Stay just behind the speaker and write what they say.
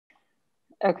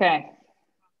Okay.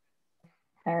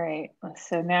 All right.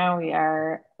 So now we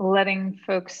are letting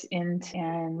folks in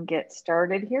and get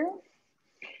started here.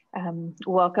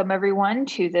 Welcome everyone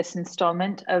to this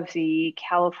installment of the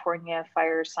California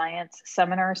Fire Science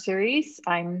Seminar Series.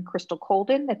 I'm Crystal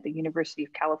Colden at the University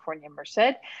of California,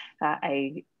 Merced.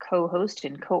 I co-host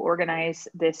and co-organize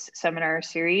this seminar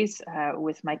series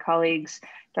with my colleagues,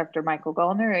 Dr. Michael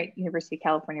Gallner at University of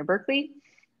California, Berkeley,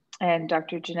 and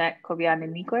Dr. Jeanette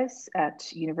Cobiana-Niquez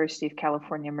at University of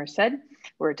California, Merced.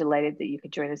 We're delighted that you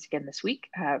could join us again this week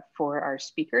for our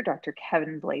speaker, Dr.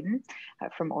 Kevin Bladon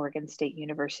from Oregon State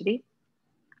University.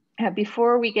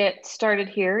 Before we get started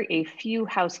here, a few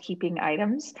housekeeping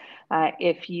items.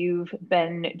 If you've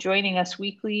been joining us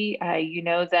weekly, you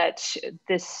know that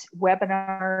this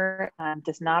webinar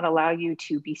does not allow you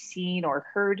to be seen or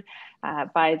heard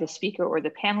by the speaker or the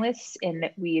panelists, and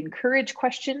that we encourage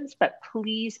questions, but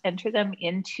please enter them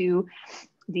into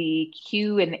the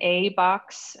Q&A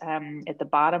box at the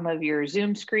bottom of your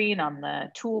Zoom screen on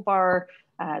the toolbar.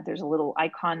 There's a little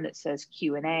icon that says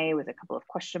Q&A with a couple of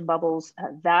question bubbles.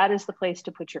 That is the place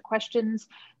to put your questions.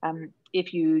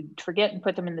 If you forget and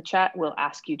put them in the chat, we'll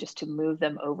ask you just to move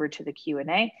them over to the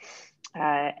Q&A.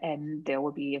 And there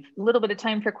will be a little bit of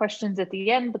time for questions at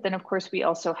the end, but then of course we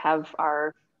also have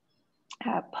our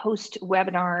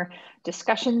post-webinar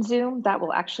discussion Zoom that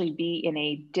will actually be in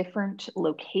a different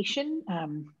location,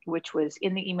 which was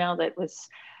in the email that was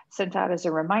sent out as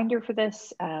a reminder for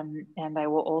this. And I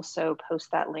will also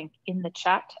post that link in the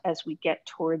chat as we get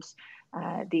towards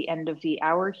the end of the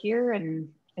hour here.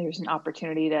 And there's an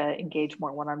opportunity to engage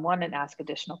more one-on-one and ask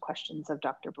additional questions of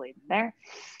Dr. Bladon there.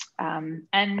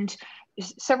 And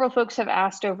several folks have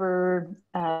asked over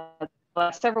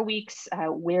last several weeks,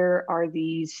 where are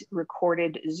these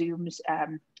recorded Zooms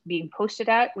being posted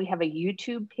at? We have a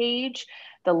YouTube page.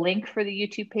 The link for the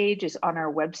YouTube page is on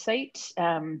our website.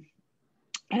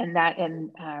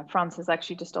 And Franz has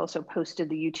actually just also posted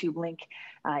the YouTube link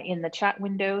in the chat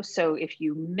window. So if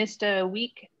you missed a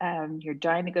week, you're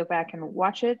dying to go back and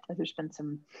watch it. There's been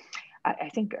some, I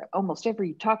think almost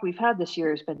every talk we've had this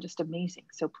year has been just amazing.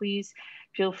 So please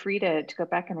feel free to go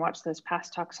back and watch those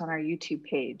past talks on our YouTube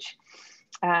page.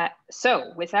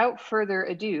 So without further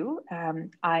ado,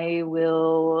 I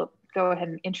will go ahead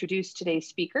and introduce today's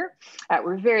speaker.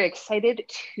 We're very excited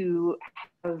to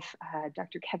have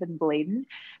Dr. Kevin Bladon,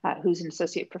 who's an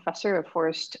associate professor of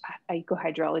forest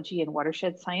ecohydrology and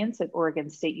watershed science at Oregon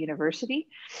State University.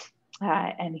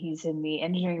 And he's in the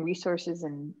engineering resources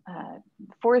and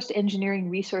forest engineering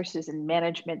resources and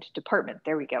management department.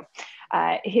 There we go.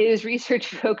 His research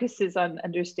focuses on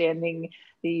understanding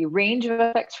the range of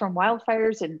effects from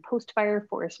wildfires and post-fire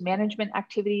forest management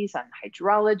activities on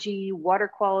hydrology, water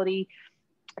quality,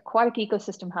 aquatic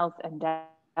ecosystem health, and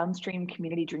downstream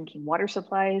community drinking water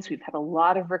supplies. We've had a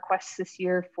lot of requests this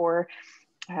year for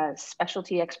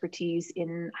specialty expertise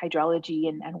in hydrology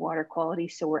and water quality.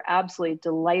 So we're absolutely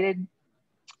delighted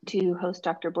to host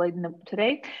Dr. Bladon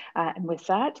today. And with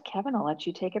that, Kevin, I'll let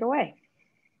you take it away.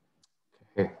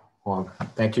 Okay, well,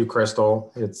 thank you,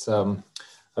 Crystal. It's an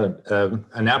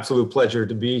absolute pleasure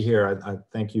to be here. I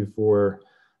thank you for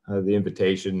the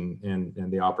invitation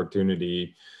and the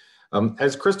opportunity.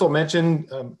 As Crystal mentioned,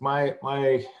 my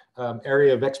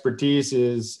area of expertise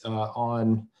is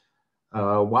on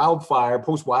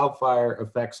post-wildfire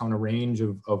effects on a range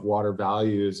of water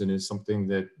values, and is something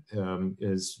that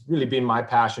has really been my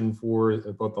passion for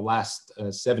about the last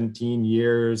 17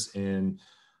 years. And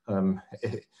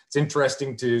it's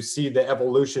interesting to see the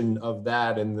evolution of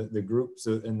that and the groups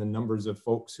and the numbers of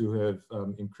folks who have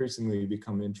increasingly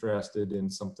become interested in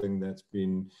something that's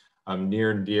been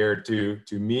near and dear to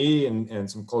me and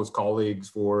some close colleagues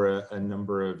for a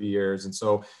number of years. And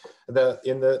so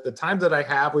in the time that I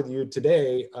have with you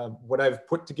today, what I've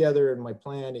put together in my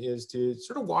plan is to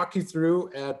sort of walk you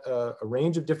through at a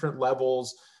range of different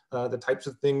levels, the types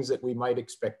of things that we might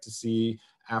expect to see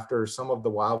after some of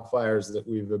the wildfires that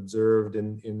we've observed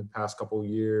in the past couple of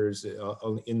years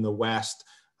in the West.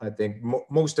 I think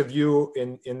most of you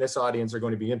in this audience are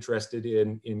going to be interested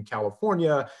in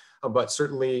California, but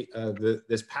certainly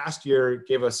this past year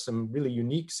gave us some really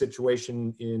unique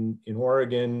situation in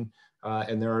Oregon,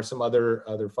 and there are some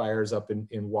other fires up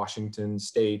in Washington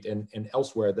State and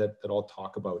elsewhere that I'll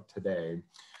talk about today.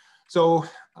 So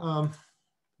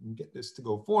get this to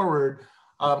go forward.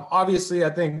 Obviously,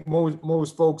 I think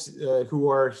most folks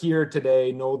who are here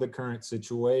today know the current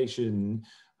situation.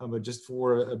 But just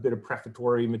for a bit of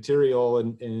prefatory material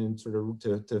and sort of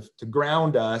to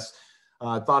ground us,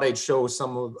 thought I'd show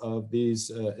some of these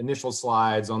initial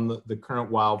slides on the current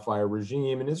wildfire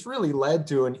regime, and it's really led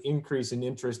to an increase in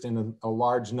interest in a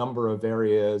large number of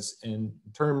areas in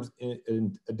terms,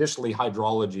 in additionally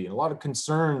hydrology, and a lot of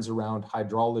concerns around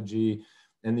hydrology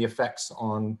and the effects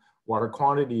on water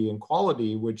quantity and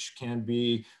quality, which can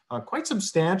be quite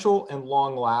substantial and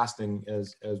long lasting,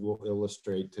 as we'll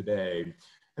illustrate today.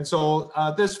 And so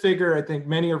this figure, I think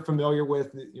many are familiar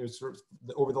with, sort of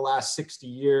over the last 60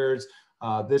 years.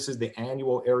 This is the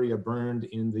annual area burned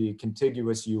in the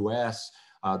contiguous US.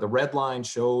 The red line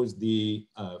shows the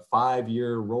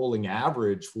 5-year rolling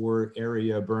average for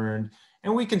area burned.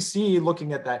 And we can see,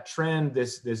 looking at that trend,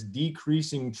 this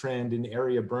decreasing trend in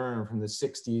area burn from the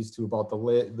 60s to about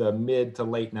the mid to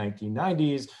late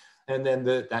 1990s. And then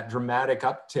that dramatic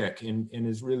uptick and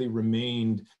has really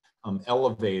remained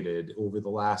elevated over the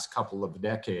last couple of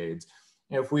decades.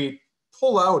 And if we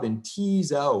pull out and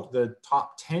tease out the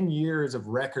top 10 years of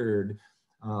record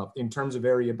in terms of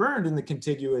area burned in the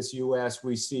contiguous US,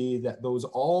 we see that those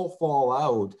all fall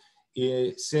out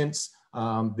since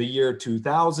the year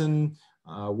 2000,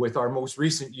 with our most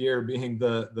recent year being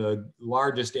the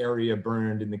largest area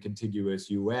burned in the contiguous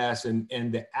US. And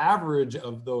the average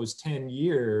of those 10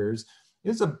 years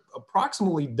is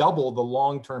approximately double the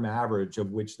long-term average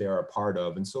of which they are a part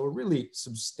of. And so a really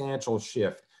substantial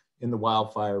shift in the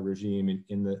wildfire regime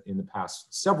in the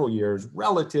past several years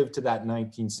relative to that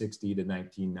 1960 to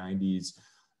 1990s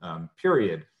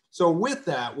period. So with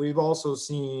that, we've also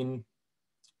seen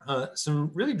some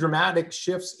really dramatic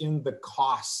shifts in the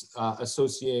costs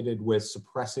associated with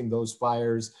suppressing those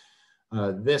fires.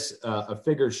 A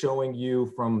figure showing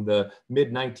you from the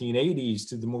mid-1980s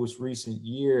to the most recent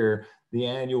year, the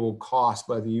annual cost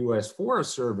by the US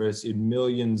Forest Service in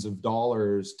millions of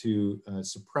dollars to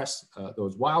suppress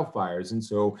those wildfires. And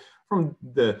so from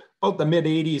about the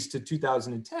mid-80s to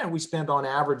 2010, we spent on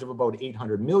average of about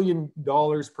 $800 million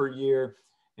per year.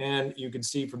 And you can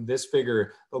see from this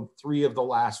figure, 3 of the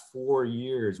last 4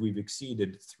 years, we've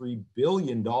exceeded $3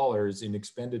 billion in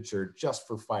expenditure just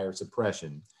for fire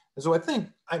suppression. And so I think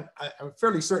I'm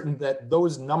fairly certain that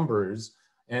those numbers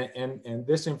and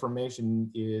this information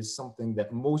is something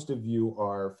that most of you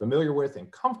are familiar with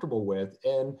and comfortable with.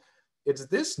 And it's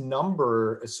this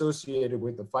number associated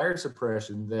with the fire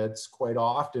suppression that's quite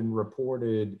often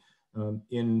reported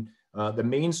in the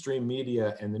mainstream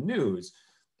media and the news.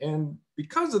 And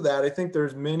because of that, I think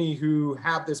there's many who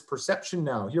have this perception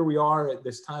now. Here we are at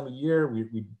this time of year.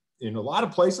 We in a lot of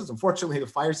places, unfortunately, the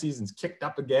fire season's kicked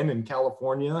up again in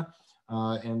California.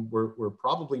 And we're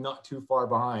probably not too far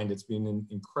behind. It's been an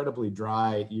incredibly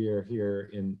dry year here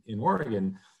in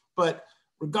Oregon. But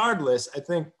regardless, I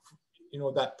think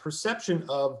that perception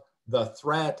of the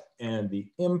threat and the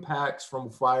impacts from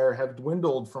fire have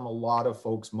dwindled from a lot of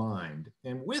folks' mind.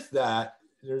 And with that,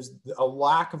 there's a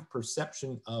lack of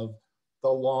perception of the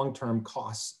long-term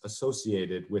costs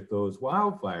associated with those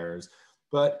wildfires.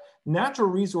 But natural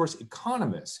resource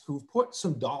economists who've put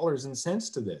some dollars and cents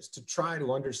to this to try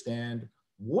to understand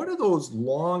what do those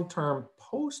long-term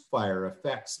post-fire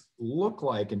effects look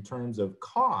like in terms of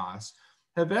costs,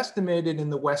 have estimated in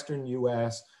the Western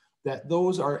US that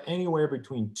those are anywhere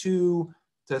between 2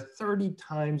 to 30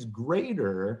 times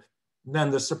greater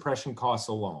than the suppression costs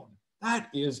alone. That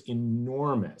is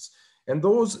enormous. And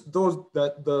those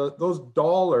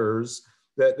dollars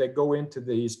that go into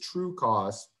these true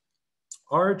costs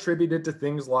are attributed to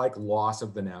things like loss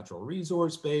of the natural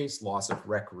resource base, loss of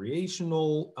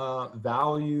recreational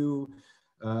value,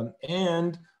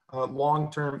 and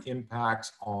long-term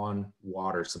impacts on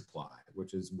water supply,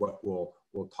 which is what we'll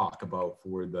talk about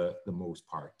for the most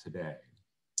part today.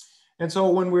 And so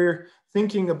when we're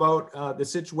thinking about the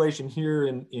situation here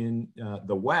in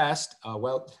the West,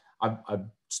 well, I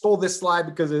stole this slide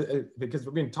because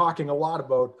we've been talking a lot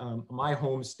about my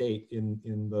home state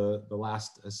in the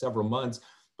last several months.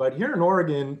 But here in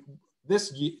Oregon,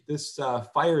 this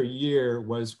fire year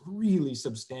was really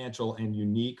substantial and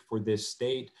unique for this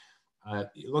state.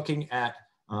 Looking at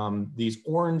these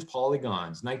orange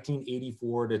polygons,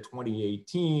 1984 to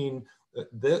 2018,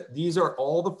 these are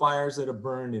all the fires that have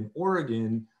burned in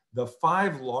Oregon. The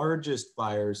 5 largest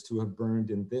fires to have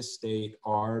burned in this state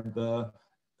are the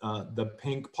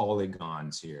pink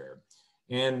polygons here.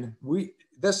 And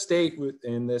this state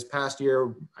in this past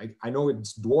year, I know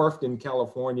it's dwarfed in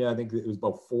California. I think it was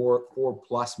about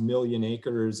 4+ million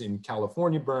acres in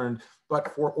California burned,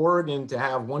 but for Oregon to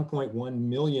have 1.1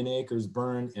 million acres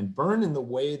burned and burn in the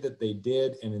way that they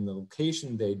did and in the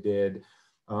location they did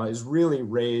has really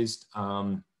raised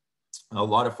a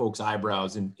lot of folks'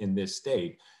 eyebrows in this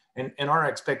state. And our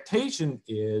expectation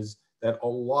is that a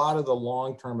lot of the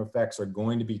long-term effects are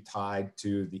going to be tied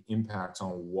to the impacts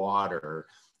on water.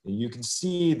 And you can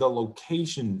see the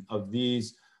location of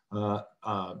these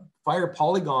fire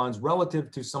polygons relative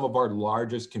to some of our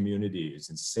largest communities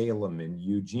in Salem and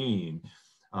Eugene,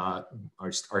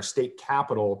 our state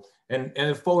capital. And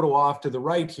a photo off to the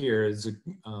right here is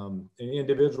an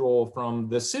individual from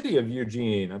the city of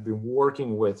Eugene. I've been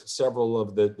working with several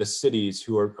of the cities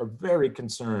who are very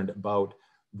concerned about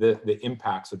the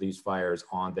impacts of these fires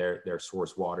on their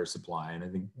source water supply. And I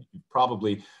think you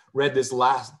probably read this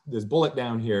bullet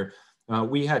down here.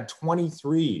 We had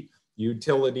 23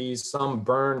 utilities, some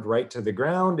burned right to the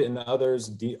ground, and others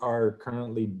are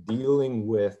currently dealing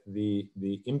with the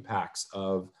impacts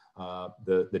of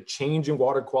the change in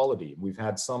water quality. We've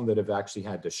had some that have actually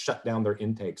had to shut down their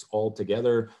intakes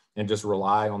altogether and just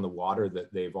rely on the water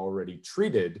that they've already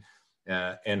treated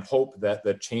and hope that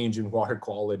the change in water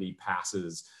quality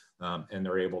passes and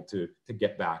they're able to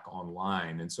get back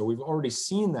online. And so we've already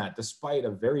seen that despite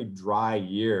a very dry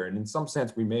year. And in some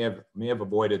sense, we may have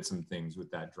avoided some things with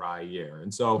that dry year.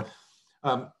 And so,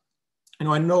 I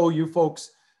know you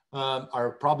folks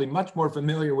are probably much more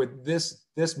familiar with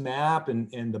this map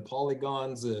and the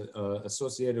polygons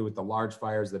associated with the large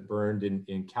fires that burned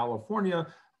in California.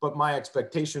 But my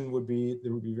expectation would be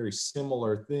there would be very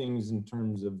similar things in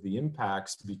terms of the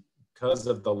impacts because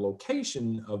of the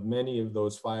location of many of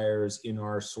those fires in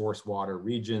our source water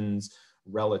regions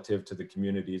relative to the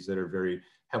communities that are very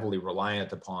heavily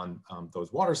reliant upon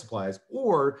those water supplies.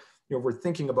 Or, we're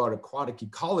thinking about aquatic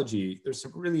ecology. There's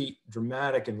some really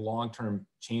dramatic and long-term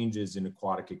changes in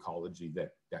aquatic ecology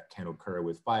that can occur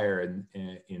with fire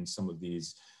in some of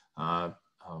these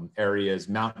areas,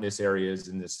 mountainous areas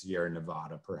in the Sierra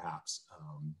Nevada, perhaps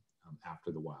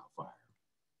after the wildfire.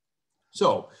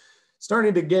 So,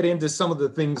 starting to get into some of the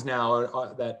things now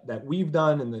that we've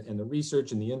done and the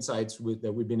research and the insights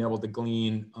that we've been able to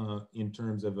glean in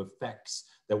terms of effects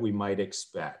that we might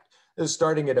expect.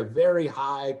 Starting at a very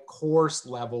high course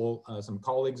level, some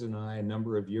colleagues and I a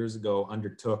number of years ago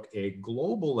undertook a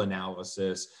global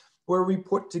analysis where we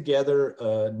put together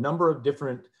a number of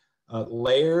different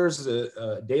layers,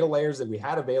 data layers that we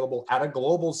had available at a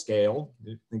global scale.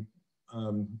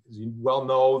 As you well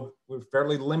know, we're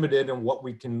fairly limited in what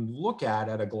we can look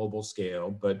at a global scale,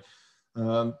 but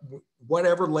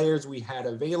whatever layers we had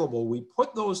available, we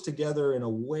put those together in a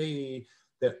way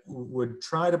that would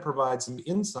try to provide some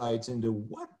insights into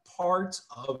what parts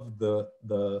of the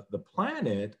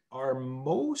planet are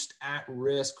most at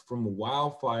risk from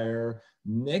wildfire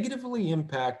negatively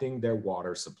impacting their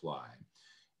water supply.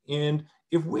 And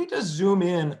if we just zoom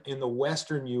in the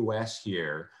Western US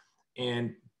here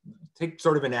and take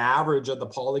sort of an average of the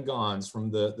polygons from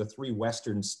the three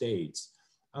Western states,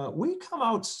 we come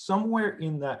out somewhere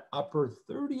in that upper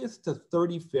 30th to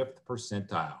 35th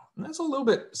percentile. And that's a little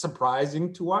bit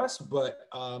surprising to us, but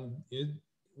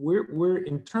we're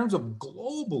in terms of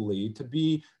globally to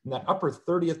be in that upper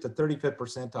 30th to 35th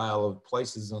percentile of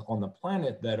places on the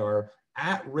planet that are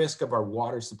at risk of our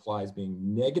water supplies being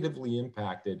negatively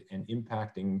impacted and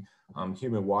impacting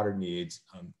human water needs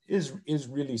is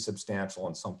really substantial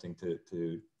and something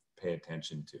to pay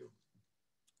attention to.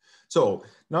 So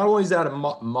not only is that a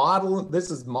model,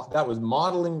 that was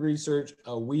modeling research.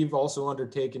 We've also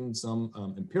undertaken some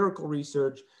empirical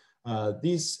research.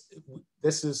 This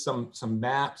is some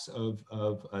maps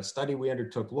of a study we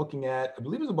undertook looking at, I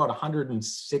believe it was about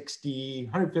 150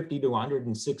 to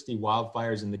 160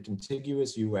 wildfires in the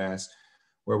contiguous US,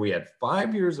 where we had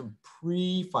 5 years of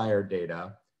pre-fire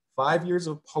data, 5 years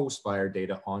of post-fire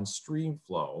data on stream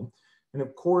flow. And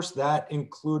of course, that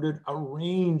included a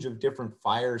range of different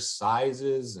fire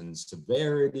sizes and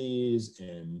severities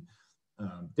and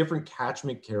different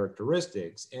catchment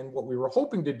characteristics. And what we were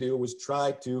hoping to do was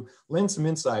try to lend some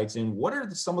insights in what are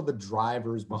some of the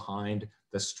drivers behind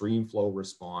the stream flow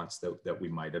response that we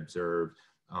might observe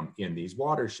in these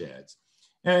watersheds.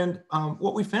 And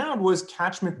what we found was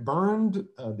catchment burned,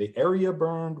 the area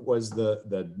burned was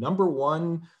the number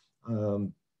one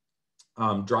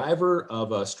driver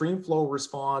of a stream flow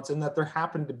response, and that there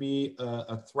happened to be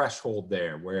a threshold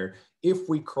there where if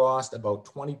we crossed about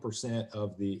 20%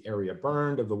 of the area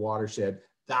burned of the watershed,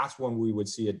 that's when we would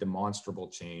see a demonstrable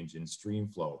change in stream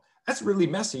flow. That's really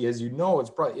messy, as you know. It's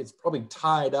probably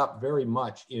tied up very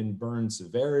much in burn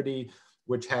severity,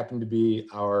 which happened to be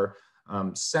our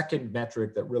second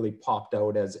metric that really popped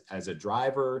out as a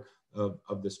driver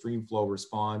of the stream flow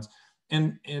response.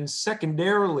 And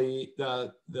secondarily,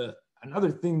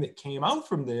 another thing that came out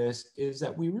from this is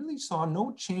that we really saw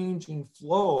no change in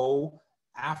flow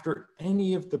after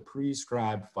any of the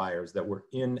prescribed fires that were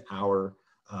in our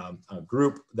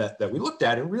group that we looked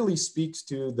at, it really speaks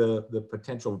to the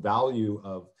potential value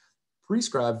of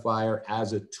prescribed fire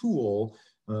as a tool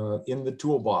in the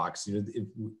toolbox. You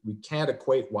know, we can't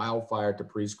equate wildfire to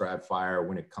prescribed fire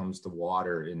when it comes to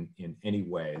water in any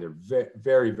way. They're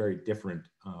very, very different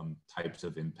types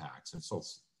of impacts. And so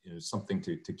you know, something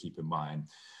to keep in mind.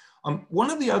 One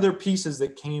of the other pieces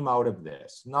that came out of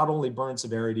this, not only burn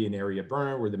severity and area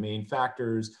burn were the main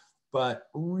factors, but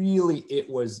really it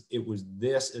was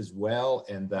this as well,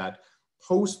 and that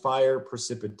post-fire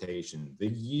precipitation, the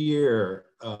year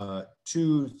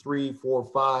 2, 3, 4,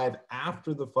 5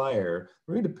 after the fire,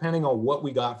 really depending on what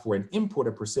we got for an input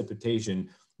of precipitation,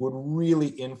 would really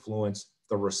influence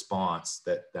the response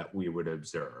that we would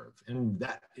observe. And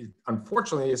that,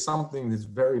 unfortunately, is something that's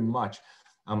very much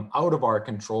out of our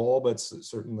control, but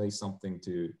certainly something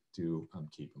to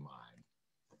keep in mind.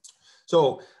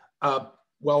 So,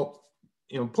 well,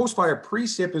 you know, post-fire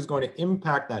precip is going to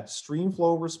impact that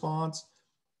streamflow response.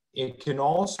 It can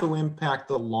also impact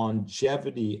the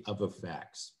longevity of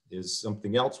effects, is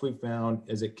something else we found,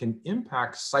 as it can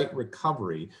impact site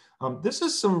recovery. This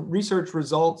is some research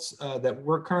results that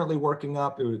we're currently working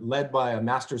up. It was led by a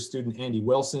master's student, Andy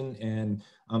Wilson, and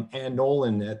Ann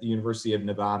Nolan at the University of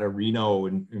Nevada, Reno,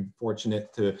 and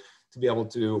fortunate to be able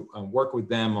to work with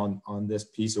them on this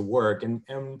piece of work.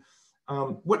 And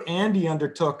what Andy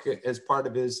undertook as part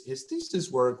of his thesis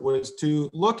work was to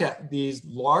look at these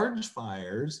large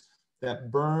fires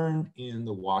that burned in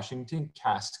the Washington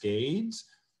Cascades,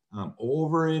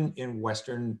 over in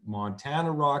western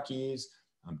Montana Rockies,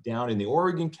 down in the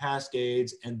Oregon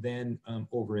Cascades, and then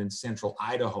over in central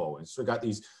Idaho. And so we got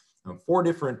these 4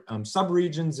 different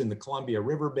subregions in the Columbia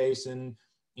River Basin.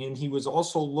 And he was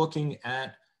also looking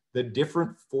at the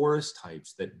different forest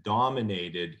types that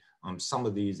dominated some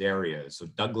of these areas. So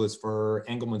Douglas fir,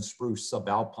 Engelmann spruce,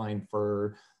 subalpine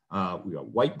fir, we got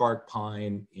white bark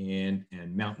pine, and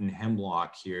mountain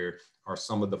hemlock here are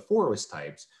some of the forest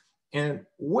types. And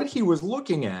what he was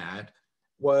looking at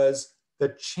was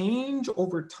the change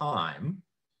over time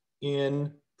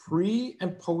in pre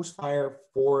and post-fire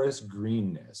forest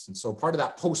greenness. And so part of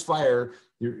that post-fire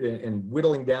and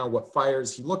whittling down what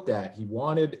fires he looked at, he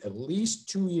wanted at least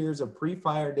 2 years of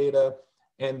pre-fire data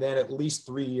and then at least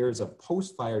 3 years of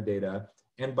post-fire data.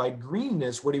 And by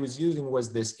greenness, what he was using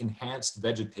was this enhanced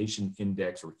vegetation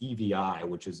index, or EVI,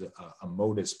 which is a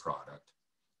MODIS product.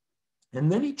 And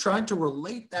then he tried to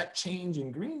relate that change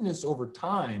in greenness over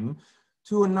time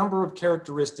to a number of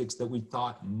characteristics that we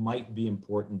thought might be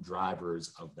important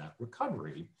drivers of that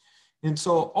recovery. And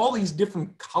so all these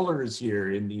different colors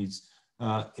here in these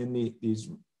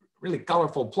really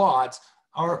colorful plots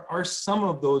are some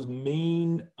of those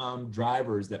main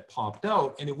drivers that popped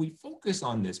out. And if we focus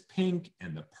on this pink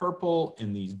and the purple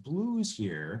and these blues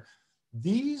here,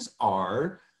 these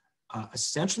are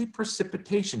essentially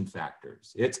precipitation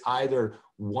factors. It's either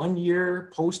 1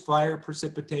 year post-fire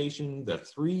precipitation, the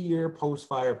 3 year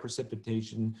post-fire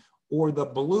precipitation, or the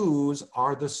blues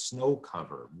are the snow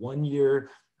cover, 1 year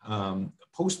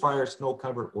post-fire snow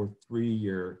cover or 3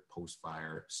 year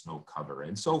post-fire snow cover.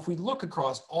 And so if we look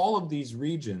across all of these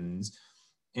regions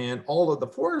and all of the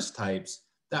forest types,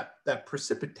 that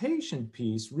precipitation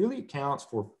piece really accounts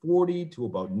for 40 to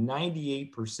about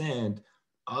 98%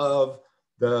 of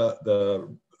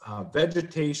the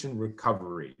vegetation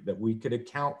recovery that we could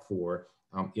account for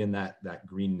in that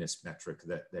greenness metric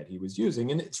that he was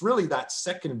using. And it's really that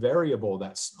second variable,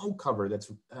 that snow cover,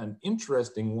 that's an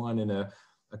interesting one and a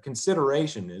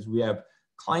consideration. Is we have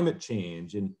climate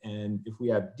change, and if we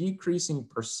have decreasing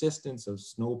persistence of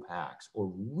snowpacks or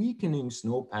weakening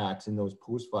snowpacks in those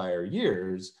post-fire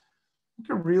years, it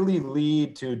can really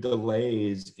lead to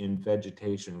delays in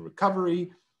vegetation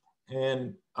recovery,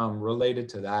 and related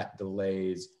to that,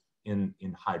 delays in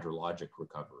hydrologic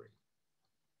recovery.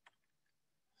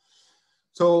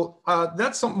 So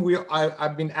that's something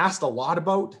I've been asked a lot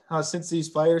about since these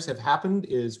fires have happened,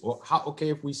 is, well, okay,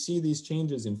 if we see these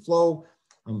changes in flow,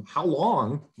 how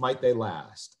long might they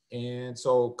last? And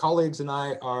so colleagues and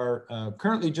I are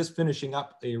currently just finishing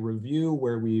up a review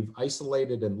where we've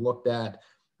isolated and looked at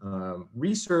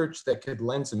research that could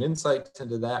lend some insights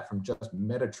into that from just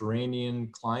Mediterranean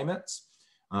climates,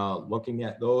 looking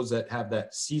at those that have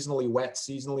that seasonally wet,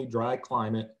 seasonally dry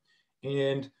climate.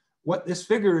 And what this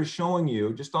figure is showing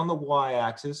you, just on the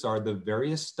y-axis, are the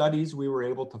various studies we were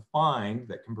able to find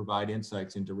that can provide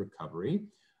insights into recovery.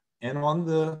 And on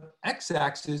the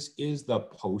x-axis is the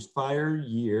post-fire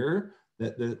year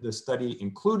that the study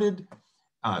included.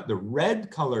 The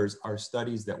red colors are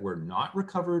studies that were not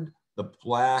recovered. The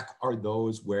black are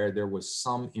those where there was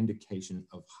some indication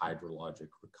of hydrologic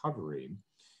recovery.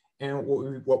 And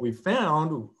what we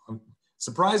found,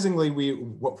 surprisingly,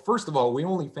 first of all, we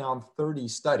only found 30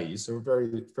 studies, so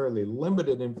fairly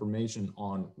limited information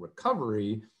on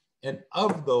recovery. And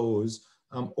of those,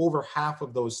 over half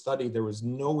of those studied, there was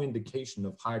no indication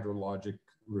of hydrologic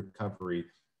recovery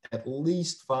at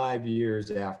least 5 years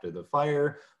after the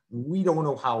fire. We don't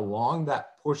know how long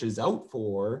that pushes out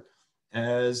for,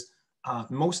 as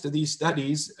most of these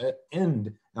studies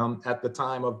end at the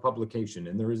time of publication,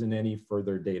 and there isn't any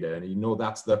further data. And you know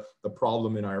that's the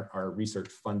problem in our research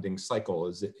funding cycle,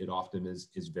 is it often is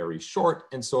very short.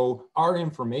 And so our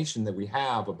information that we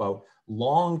have about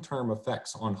long-term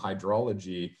effects on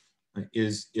hydrology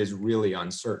is really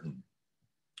uncertain.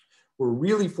 We're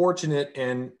really fortunate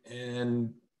and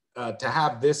to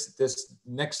have this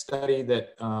next study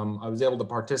that I was able to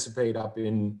participate up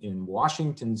in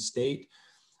Washington State.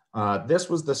 This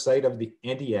was the site of the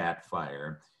Antioch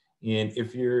fire. And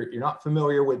if you're not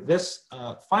familiar with this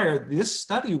fire, this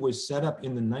study was set up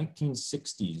in the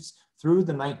 1960s through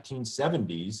the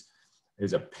 1970s.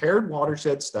 There's a paired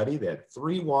watershed study. They had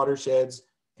 3 watersheds,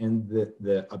 and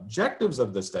the objectives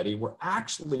of the study were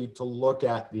actually to look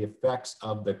at the effects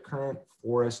of the current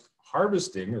forest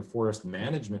harvesting or forest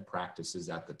management practices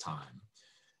at the time.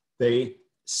 They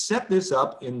set this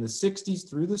up in the 60s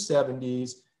through the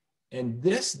 70s. And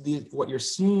what you're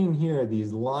seeing here,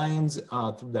 these lines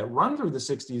that run through the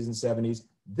 60s and 70s,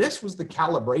 this was the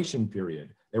calibration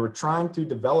period. They were trying to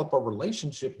develop a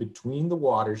relationship between the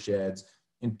watersheds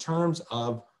in terms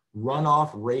of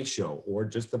runoff ratio, or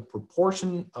just the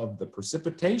proportion of the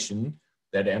precipitation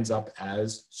that ends up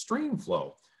as stream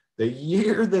flow. The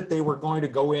year that they were going to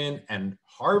go in and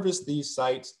harvest these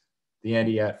sites, the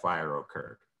Antioch fire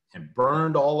occurred and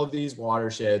burned all of these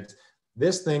watersheds.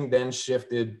 This thing then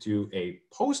shifted to a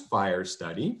post-fire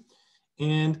study,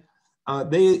 and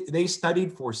they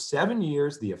studied for 7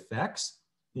 years the effects.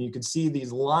 And you can see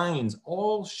these lines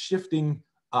all shifting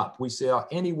up. We saw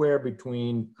anywhere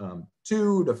between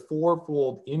 2 to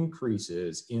 4-fold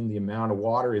increases in the amount of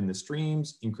water in the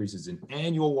streams, increases in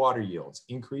annual water yields,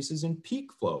 increases in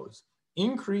peak flows,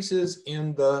 increases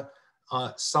in the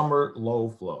summer low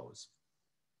flows.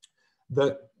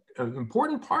 The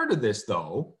important part of this,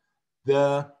 though,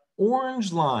 the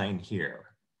orange line here,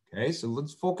 okay, so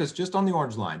let's focus just on the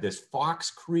orange line, this Fox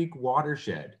Creek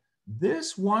watershed.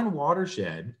 This one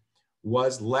watershed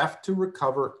was left to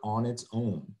recover on its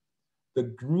own. The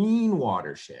green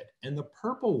watershed and the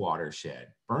purple watershed,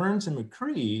 Burns and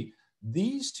McCree,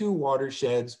 these 2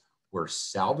 watersheds were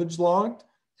salvage logged.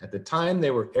 At the time,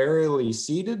 they were aerially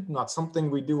seeded, not something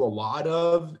we do a lot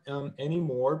of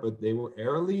anymore, but they were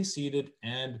aerially seeded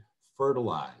and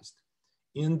fertilized.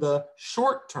 In the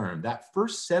short term, that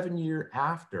first 7 year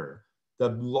after, the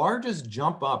largest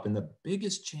jump up and the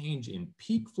biggest change in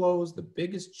peak flows, the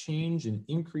biggest change in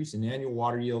increase in annual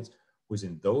water yields was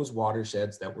in those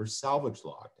watersheds that were salvage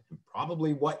logged, and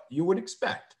probably what you would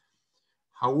expect.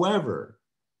 However,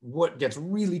 what gets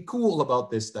really cool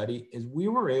about this study is we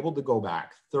were able to go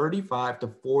back 35 to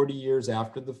 40 years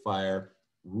after the fire,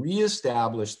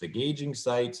 reestablish the gauging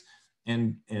sites,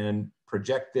 and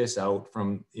project this out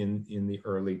from in the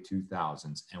early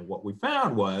 2000s. And what we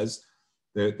found was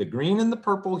the green and the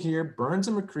purple here, Burns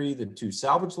and McCree, the 2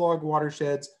 salvage log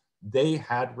watersheds, they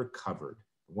had recovered,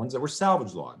 the ones that were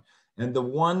salvage logged. And the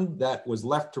one that was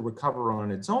left to recover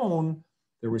on its own,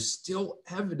 there was still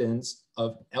evidence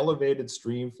of elevated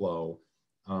stream flow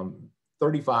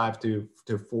 35 to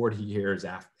 40 years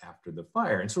after the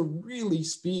fire. And so really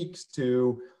speaks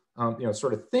to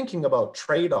sort of thinking about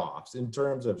trade-offs in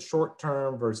terms of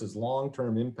short-term versus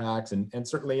long-term impacts. And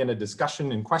certainly in a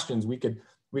discussion and questions, we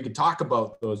could talk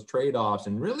about those trade-offs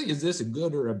and really, is this a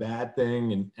good or a bad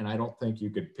thing? And I don't think you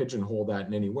could pigeonhole that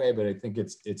in any way, but I think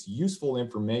it's useful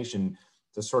information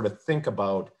to sort of think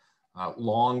about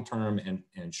long-term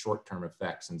and short-term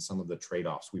effects and some of the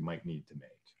trade-offs we might need to make.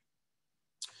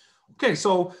 Okay,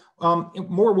 so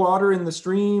more water in the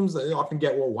streams. They often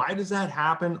get, well, why does that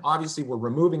happen? Obviously, we're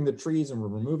removing the trees and we're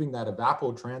removing that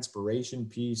evapotranspiration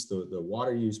piece, the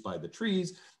water use by the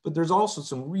trees, but there's also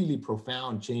some really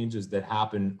profound changes that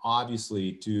happen,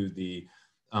 obviously, to the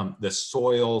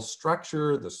soil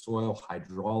structure, the soil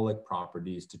hydraulic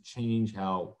properties to change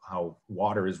how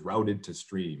water is routed to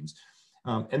streams.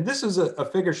 And this is a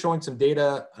figure showing some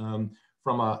data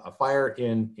from a fire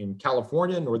in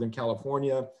California, Northern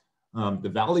California, the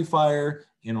Valley Fire,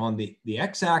 and on the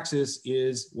x-axis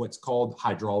is what's called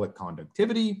hydraulic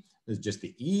conductivity. It's just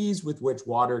the ease with which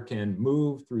water can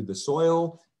move through the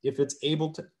soil if it's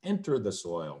able to enter the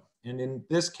soil. And in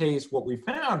this case, what we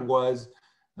found was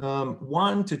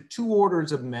 1 to 2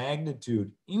 orders of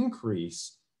magnitude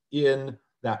increase in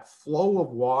that flow of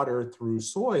water through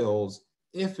soils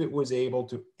if it was able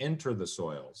to enter the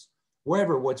soils.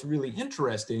 However, what's really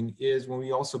interesting is when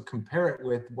we also compare it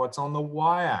with what's on the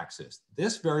y-axis.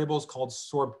 This variable is called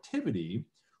sorptivity.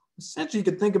 Essentially, you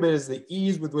could think of it as the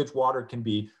ease with which water can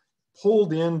be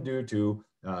pulled in due to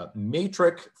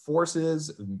matrix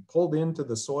forces, pulled into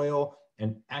the soil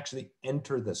and actually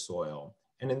enter the soil.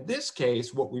 And in this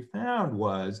case, what we found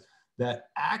was that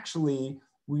actually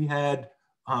we had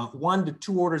 1 to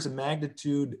 2 orders of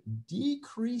magnitude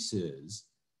decreases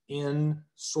in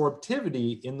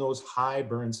sorptivity in those high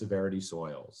burn severity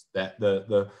soils. That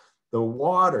the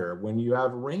water, when you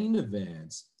have rain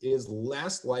events, is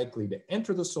less likely to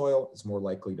enter the soil, it's more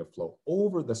likely to flow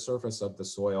over the surface of the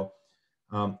soil.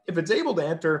 If it's able to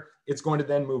enter, it's going to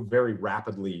then move very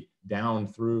rapidly down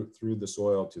through the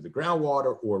soil to the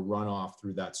groundwater or run off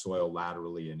through that soil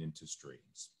laterally and into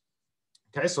streams.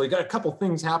 Okay, so you got a couple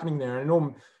things happening there. I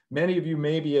know many of you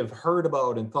maybe have heard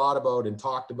about and thought about and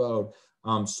talked about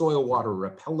soil water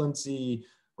repellency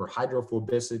or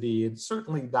hydrophobicity. And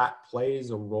certainly that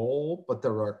plays a role, but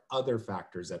there are other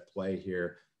factors at play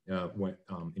here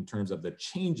in terms of the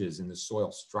changes in the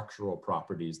soil structural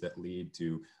properties that lead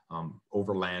to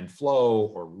overland flow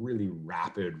or really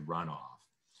rapid runoff.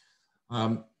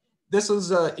 This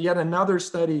is yet another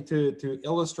study to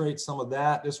illustrate some of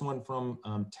that. This one from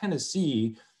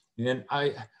Tennessee. And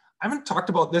I haven't talked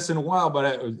about this in a while,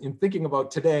 but in thinking about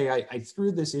today, I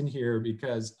threw this in here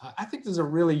because I think this is a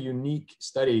really unique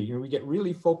study. You know, we get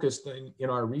really focused in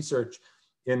our research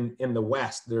in the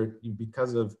West there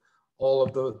because of all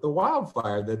of the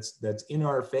wildfire that's in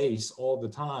our face all the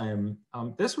time.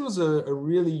 This was a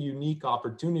really unique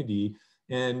opportunity,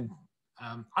 and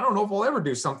I don't know if I'll ever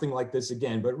do something like this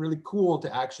again, but really cool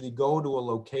to actually go to a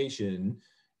location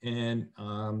and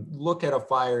look at a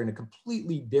fire in a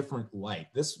completely different light.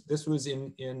 This was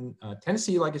in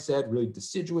Tennessee, like I said, really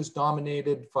deciduous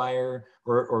dominated fire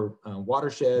or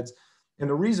watersheds. And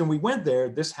the reason we went there,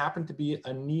 this happened to be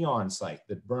a neon site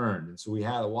that burned. And so we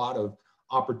had a lot of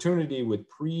opportunity with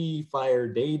pre-fire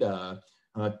data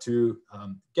to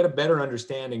get a better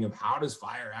understanding of how does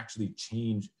fire actually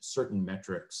change certain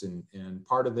metrics. And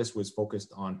part of this was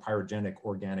focused on pyrogenic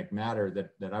organic matter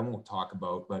that I won't talk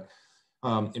about, but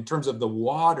in terms of the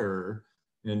water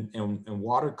and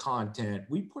water content,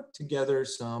 we put together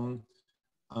some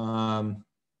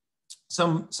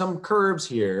curves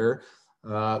here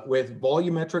with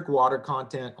volumetric water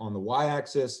content on the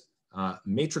y-axis,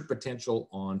 matrix potential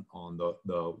on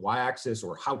the y-axis,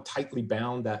 or how tightly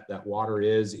bound that water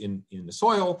is in the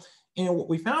soil. And what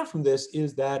we found from this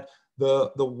is that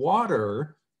the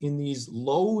water in these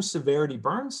low severity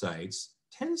burn sites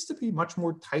tends to be much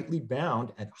more tightly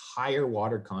bound at higher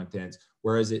water contents,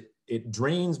 whereas it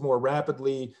drains more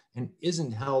rapidly and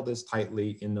isn't held as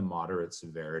tightly in the moderate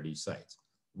severity sites.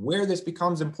 Where this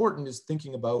becomes important is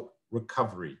thinking about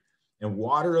recovery and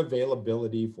water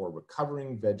availability for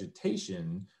recovering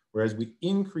vegetation. Whereas we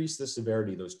increase the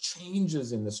severity, those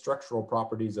changes in the structural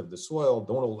properties of the soil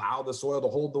don't allow the soil to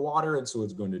hold the water, and so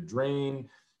it's going to drain.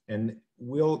 And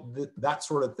that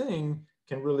sort of thing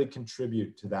can really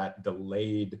contribute to that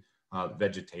delayed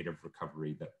vegetative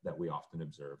recovery that we often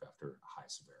observe after high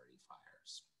severity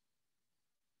fires.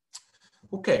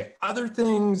 Okay, other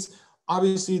things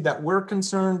obviously that we're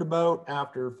concerned about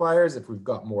after fires, if we've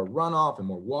got more runoff and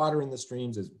more water in the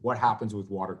streams, is what happens with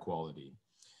water quality.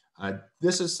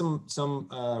 This is some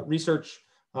research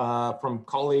from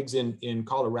colleagues in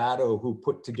Colorado who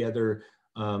put together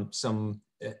some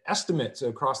estimates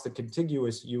across the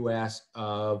contiguous US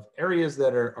of areas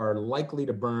that are likely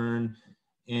to burn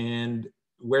and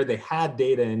where they had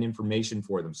data and information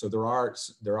for them. So there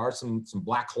are some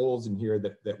black holes in here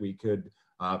that we could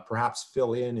perhaps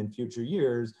fill in future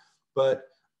years, but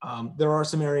there are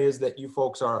some areas that you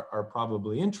folks are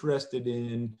probably interested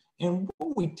in. And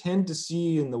what we tend to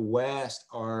see in the West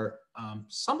are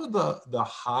some of the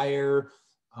higher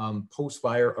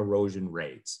post-fire erosion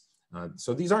rates.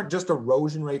 So these aren't just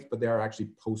erosion rates, but they are actually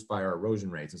post-fire erosion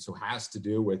rates. And so it has to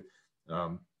do with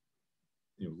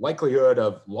likelihood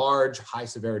of large, high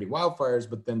severity wildfires,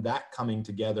 but then that coming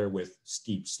together with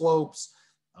steep slopes,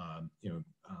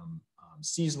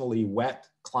 seasonally wet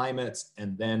climates,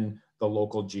 and then the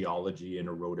local geology and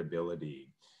erodibility.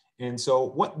 And so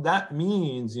what that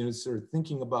means, sort of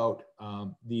thinking about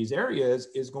these areas,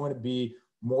 is going to be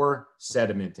more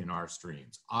sediment in our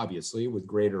streams, obviously with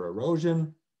greater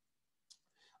erosion.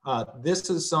 This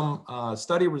is some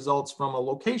study results from a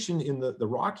location in the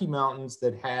Rocky Mountains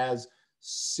that has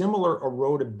similar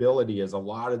erodibility as a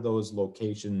lot of those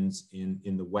locations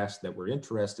in the West that we're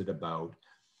interested about.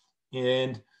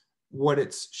 And what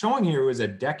it's showing here is a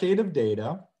decade of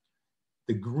data.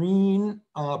 The green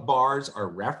bars are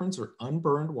reference or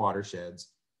unburned watersheds.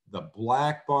 The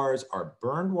black bars are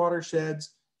burned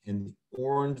watersheds, and the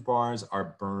orange bars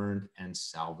are burned and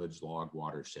salvage log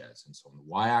watersheds. And so on the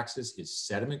y-axis is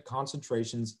sediment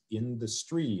concentrations in the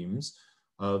streams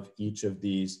of each of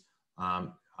these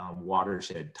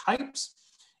watershed types.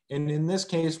 And in this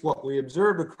case, what we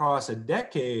observed across a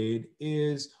decade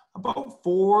is about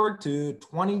 4 to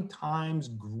 20 times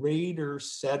greater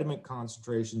sediment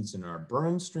concentrations in our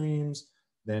burned streams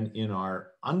than in our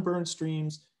unburned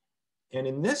streams. And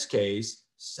in this case,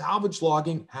 salvage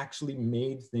logging actually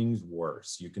made things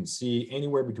worse. You can see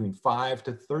anywhere between 5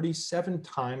 to 37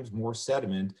 times more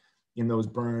sediment in those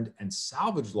burned and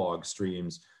salvage log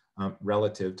streams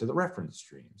relative to the reference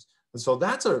streams. And so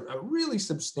that's a really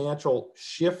substantial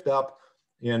shift up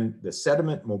in the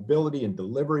sediment mobility and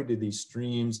delivery to these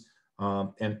streams,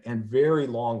 and very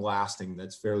long lasting.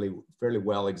 That's fairly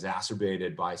well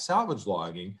exacerbated by salvage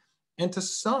logging. And to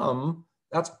some,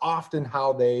 that's often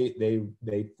how they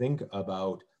think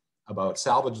about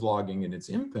salvage logging and its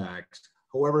impacts.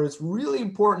 However, it's really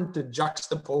important to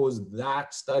juxtapose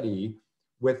that study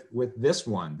with this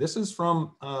one. This is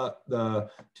from the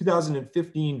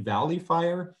 2015 Valley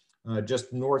Fire,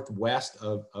 just northwest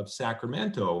of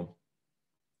Sacramento.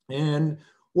 And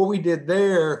what we did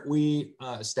there, we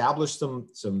established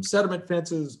some sediment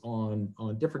fences on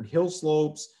different hill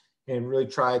slopes and really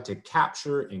tried to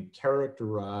capture and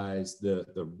characterize the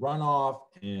runoff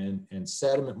and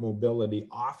sediment mobility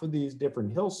off of these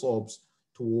different hill slopes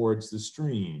towards the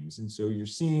streams. And so you're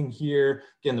seeing here,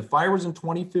 again, the fire was in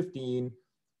 2015.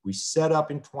 We set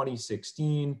up in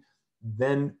 2016.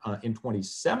 Then in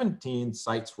 2017,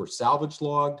 sites were salvage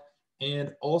logged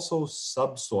and also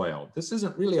subsoiled. This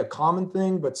isn't really a common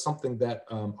thing, but something that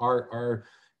our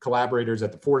collaborators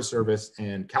at the Forest Service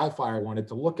and CAL FIRE wanted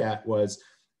to look at was,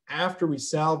 after we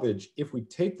salvage, if we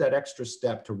take that extra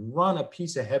step to run a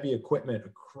piece of heavy equipment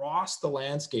across the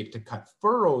landscape to cut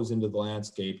furrows into the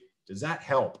landscape, does that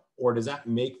help, or does that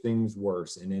make things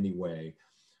worse in any way?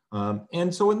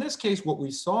 And so in this case, what we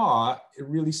saw,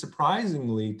 really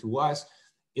surprisingly to us,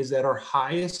 is that our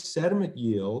highest sediment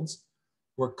yields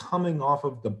were coming off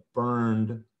of the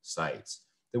burned sites,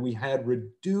 that we had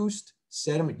reduced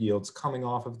sediment yields coming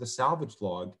off of the salvage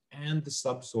log and the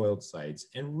subsoiled sites.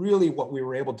 And really what we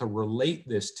were able to relate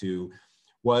this to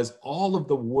was all of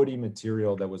the woody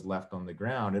material that was left on the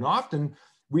ground. And often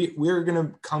we're going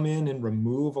to come in and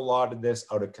remove a lot of this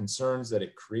out of concerns that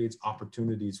it creates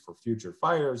opportunities for future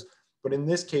fires. But in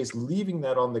this case, leaving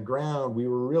that on the ground, we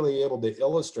were really able to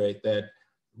illustrate that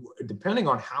depending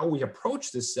on how we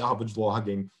approach this salvage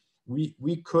logging,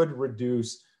 we could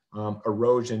reduce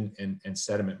erosion and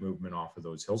sediment movement off of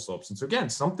those hill slopes. And so again,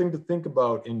 something to think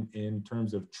about in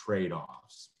terms of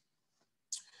trade-offs.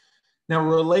 Now,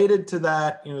 related to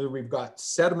that, we've got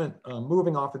sediment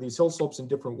moving off of these hill slopes in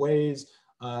different ways.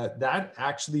 That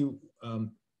actually,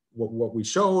 what we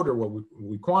showed or what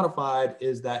we quantified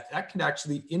is that can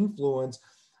actually influence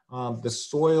the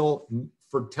soil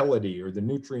fertility or the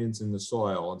nutrients in the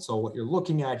soil. And so what you're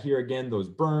looking at here, again, those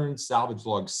burned, salvage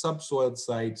log, subsoiled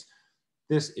sites,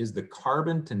 this is the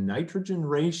carbon to nitrogen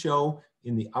ratio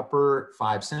in the upper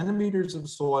 5 centimeters of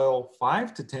soil,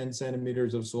 5 to 10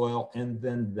 centimeters of soil, and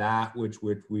then that which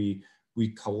we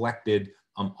collected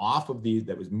off of these,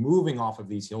 that was moving off of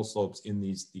these hill slopes in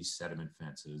these sediment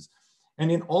fences. And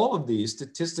in all of these,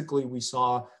 statistically, we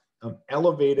saw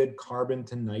elevated carbon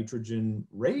to nitrogen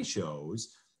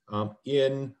ratios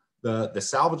in the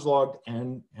salvage logged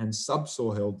and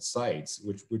subsoiled sites,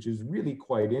 which is really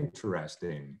quite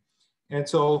interesting. And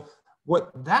so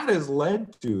what that has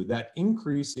led to, that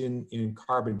increase in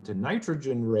carbon to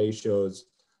nitrogen ratios,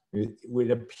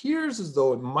 it appears as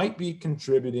though it might be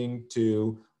contributing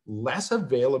to less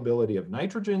availability of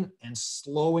nitrogen and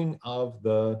slowing of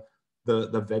the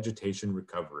vegetation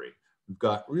recovery. We've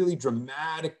got really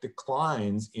dramatic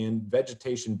declines in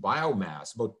vegetation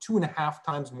biomass, about 2.5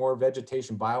 times more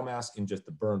vegetation biomass in just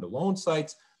the burned alone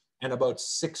sites, and about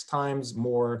 6 times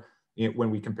more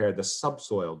when we compare the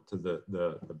subsoil to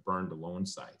the burned alone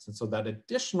sites. And so that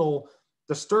additional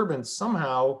disturbance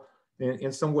somehow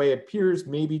in some way appears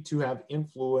maybe to have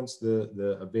influenced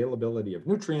the availability of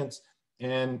nutrients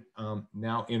and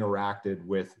now interacted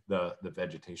with the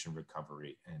vegetation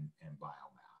recovery and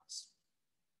biomass.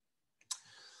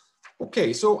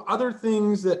 Okay, so other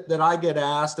things that I get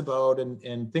asked about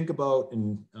and think about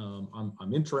and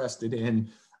I'm interested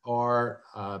in are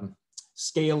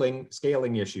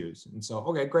scaling issues. And so,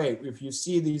 okay, great. If you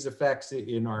see these effects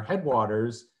in our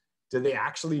headwaters, do they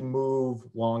actually move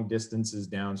long distances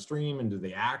downstream, and do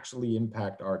they actually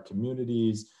impact our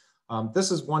communities?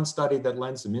 This is one study that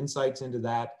lends some insights into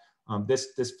that.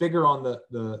 This figure on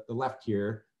the left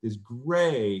here, is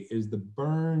gray is the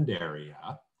burned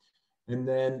area. And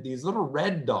then these little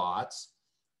red dots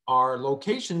are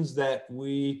locations that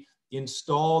we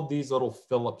installed these little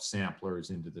Phillips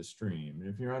samplers into the stream. And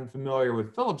if you're unfamiliar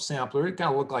with Phillips sampler, it kind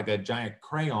of looks like a giant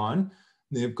crayon.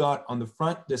 They've got on the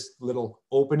front this little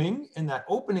opening, and that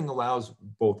opening allows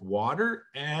both water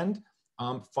and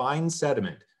fine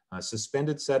sediment,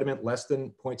 suspended sediment less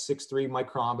than 0.63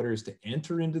 micrometers to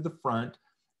enter into the front.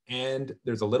 And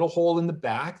there's a little hole in the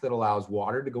back that allows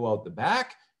water to go out the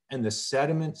back, and the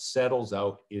sediment settles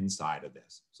out inside of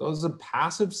this. So this is a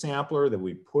passive sampler that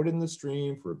we put in the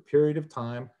stream for a period of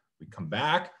time. We come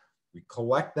back, we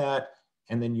collect that,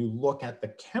 and then you look at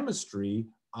the chemistry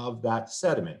of that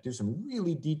sediment, do some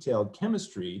really detailed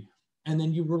chemistry, and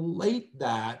then you relate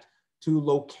that to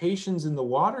locations in the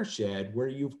watershed where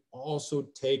you've also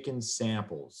taken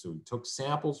samples. So we took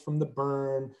samples from the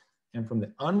burn and from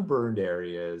the unburned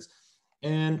areas,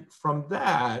 and from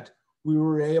that, we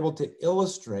were able to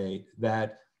illustrate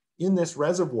that in this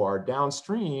reservoir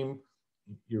downstream,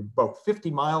 you're about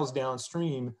 50 miles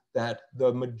downstream, that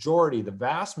the majority, the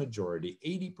vast majority,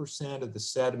 80% of the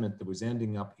sediment that was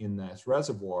ending up in this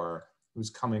reservoir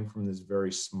was coming from this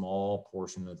very small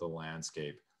portion of the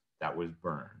landscape that was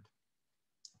burned.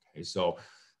 Okay, so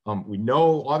we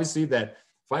know obviously that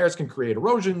fires can create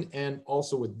erosion, and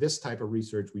also with this type of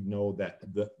research, we know that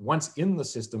once in the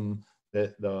system,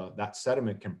 that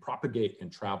sediment can propagate and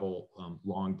travel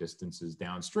long distances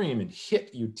downstream and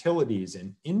hit utilities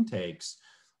and intakes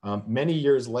many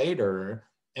years later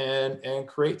and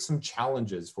create some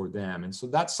challenges for them. And so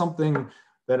that's something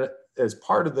that as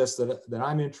part of this that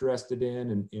I'm interested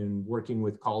in working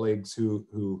with colleagues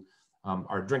who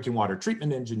are drinking water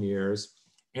treatment engineers.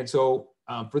 And so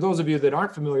for those of you that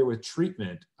aren't familiar with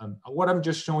treatment, what I'm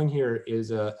just showing here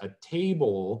is a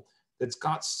table that's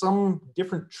got some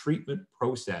different treatment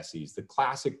processes, the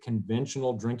classic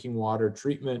conventional drinking water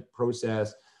treatment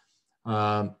process,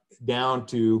 down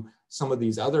to some of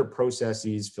these other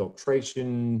processes,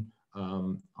 filtration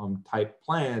type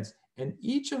plants. And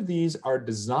each of these are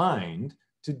designed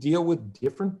to deal with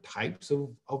different types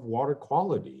of water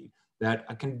quality. That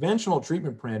a conventional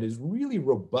treatment plant is really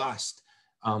robust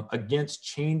against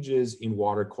changes in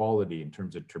water quality in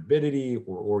terms of turbidity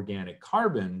or organic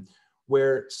carbon,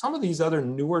 where some of these other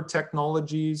newer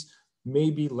technologies may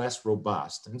be less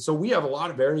robust. And so we have a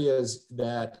lot of areas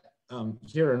that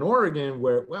here in Oregon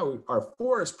where, well, our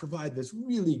forests provide this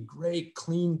really great,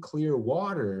 clean, clear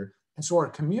water. And so our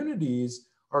communities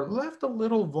are left a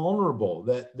little vulnerable,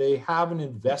 that they haven't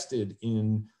invested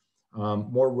in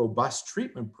more robust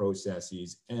treatment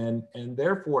processes. And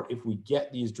therefore, if we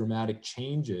get these dramatic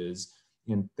changes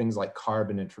in things like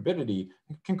carbon and turbidity,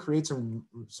 it can create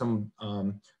some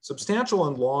substantial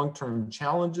and long-term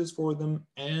challenges for them,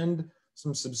 and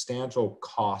some substantial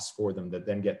costs for them that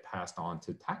then get passed on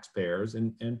to taxpayers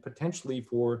and potentially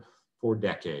for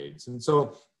decades. And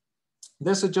so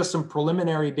this is just some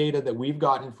preliminary data that we've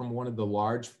gotten from one of the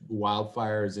large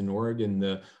wildfires in Oregon,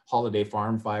 the Holiday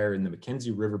Farm Fire in the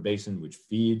McKenzie River Basin, which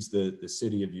feeds the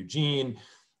city of Eugene,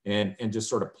 and just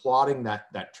sort of plotting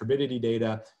that turbidity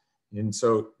data. And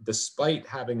so despite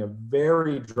having a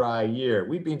very dry year,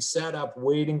 we've been set up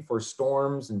waiting for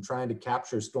storms and trying to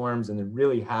capture storms, and they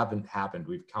really haven't happened.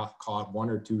 We've caught one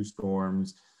or two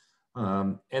storms.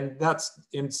 And that's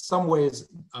in some ways,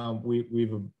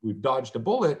 we've dodged a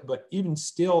bullet, but even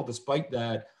still, despite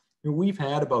that, we've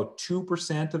had about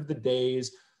 2% of the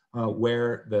days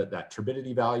where that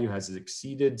turbidity value has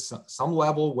exceeded some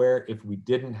level where if we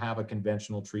didn't have a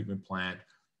conventional treatment plant,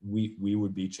 we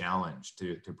would be challenged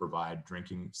to provide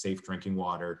safe drinking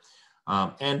water.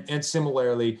 And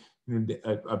similarly,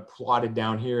 plotted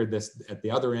down here, this at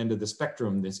the other end of the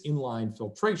spectrum, this inline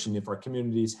filtration, if our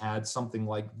communities had something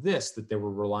like this that they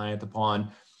were reliant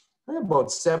upon, about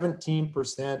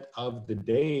 17% of the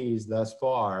days thus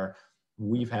far,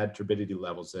 we've had turbidity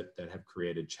levels that have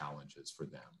created challenges for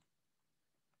them.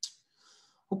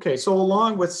 Okay, so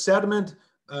along with sediment,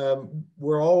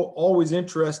 we're always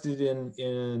interested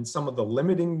in some of the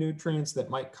limiting nutrients that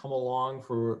might come along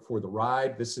for the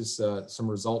ride. This is some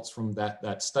results from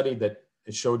that study that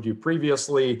I showed you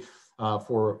previously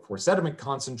for sediment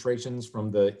concentrations from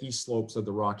the east slopes of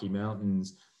the Rocky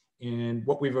Mountains. And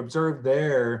what we've observed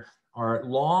there are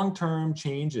long-term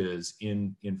changes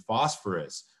in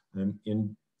phosphorus.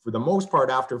 For the most part,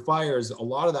 after fires, a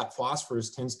lot of that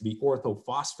phosphorus tends to be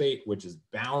orthophosphate, which is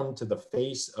bound to the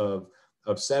face of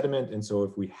sediment. And so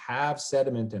if we have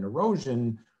sediment and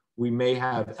erosion, we may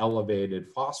have elevated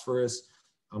phosphorus.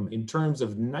 In terms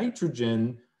of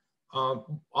nitrogen,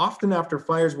 often after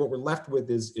fires, what we're left with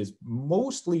is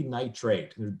mostly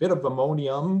nitrate. There's a bit of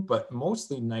ammonium, but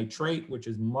mostly nitrate, which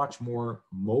is much more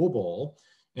mobile.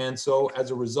 And so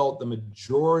as a result, the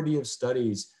majority of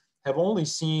studies have only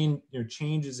seen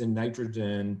changes in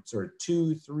nitrogen sort of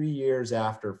 2-3 years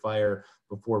after fire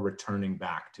before returning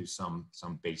back to some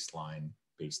baseline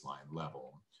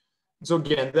level. So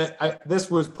again,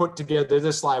 this was put together,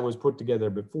 this slide was put together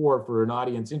before for an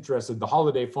audience interested. The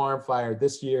Holiday Farm fire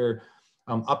this year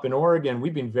up in Oregon,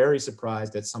 we've been very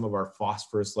surprised at some of our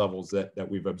phosphorus levels that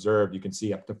we've observed. You can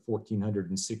see up to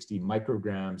 1,460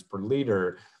 micrograms per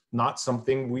liter, not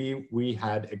something we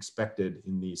had expected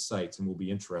in these sites, and will be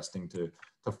interesting to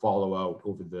follow out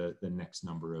over the next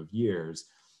number of years.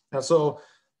 Now, so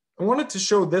I wanted to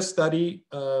show this study.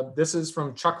 This is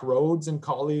from Chuck Rhodes and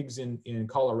colleagues in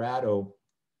Colorado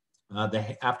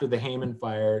after the Hayman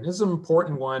fire. This is an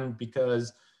important one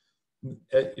because,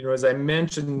 as I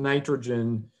mentioned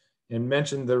nitrogen and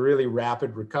mentioned the really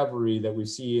rapid recovery that we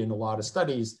see in a lot of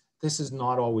studies, this is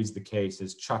not always the case,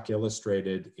 as Chuck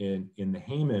illustrated in the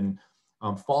Hayman.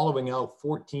 Following out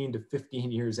 14 to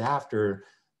 15 years after,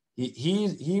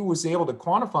 he was able to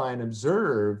quantify and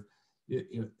observe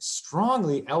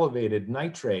strongly elevated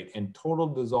nitrate and total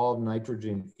dissolved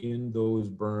nitrogen in those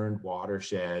burned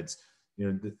watersheds,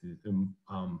 a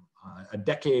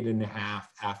decade and a half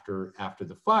after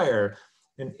the fire.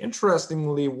 And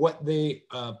interestingly, what they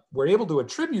were able to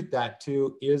attribute that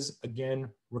to is, again,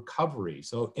 recovery.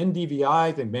 So NDVI,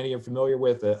 I think many are familiar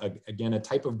with, again, a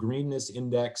type of greenness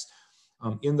index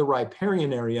in the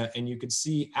riparian area. And you could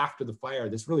see after the fire,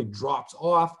 this really drops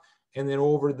off. And then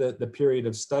over the period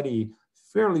of study,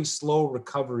 fairly slow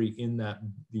recovery in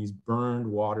these burned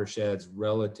watersheds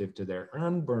relative to their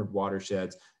unburned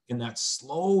watersheds. In that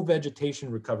slow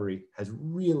vegetation recovery has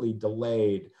really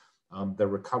delayed the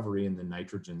recovery in the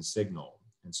nitrogen signal.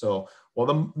 And so,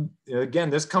 well, again,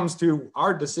 this comes to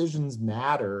our decisions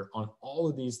matter on all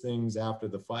of these things after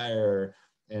the fire,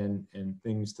 and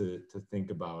things to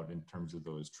think about in terms of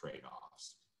those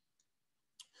trade-offs.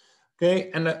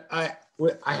 Okay, and I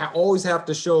always have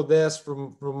to show this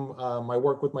from my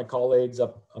work with my colleagues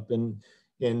up in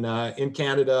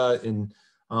Canada in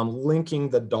linking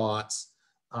the dots.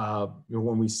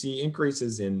 When we see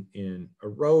increases in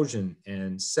erosion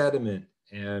and sediment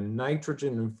and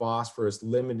nitrogen and phosphorus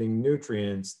limiting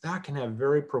nutrients, that can have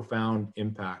very profound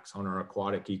impacts on our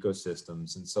aquatic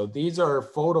ecosystems. And so these are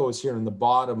photos here in the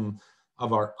bottom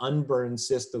of our unburned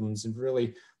systems. And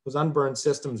really, those unburned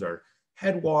systems are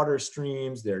headwater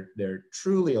streams. They're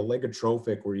truly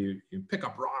oligotrophic, where you pick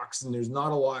up rocks and there's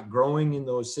not a lot growing in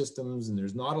those systems and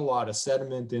there's not a lot of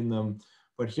sediment in them.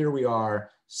 But here we are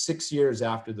 6 years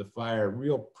after the fire,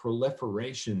 real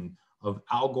proliferation of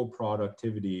algal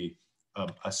productivity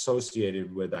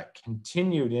associated with that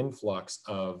continued influx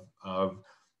of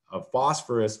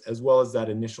phosphorus, as well as that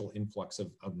initial influx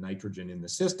of nitrogen in the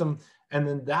system. And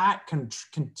then that can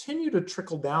continue to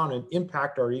trickle down and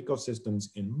impact our ecosystems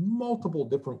in multiple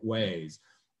different ways.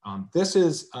 This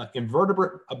is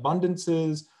invertebrate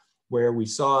abundances, where we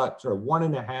saw sort of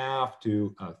 1.5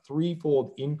 to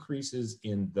 3-fold increases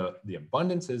in the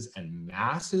abundances and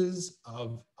masses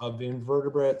of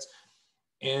invertebrates,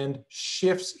 and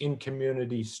shifts in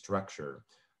community structure.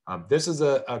 This is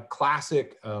a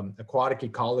classic aquatic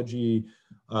ecology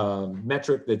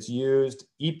metric that's used.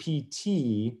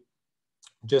 EPT,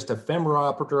 just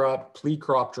Ephemeroptera,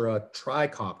 Plecoptera,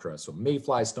 Trichoptera, so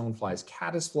mayflies, stoneflies,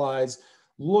 caddisflies,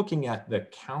 looking at the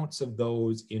counts of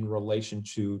those in relation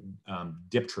to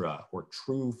diptera or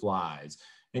true flies.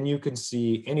 And you can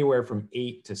see anywhere from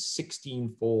 8 to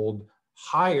 16-fold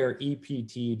higher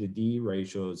EPT to D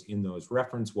ratios in those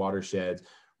reference watersheds,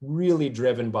 really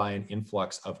driven by an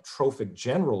influx of trophic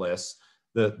generalists,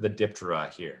 the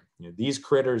diptera here. These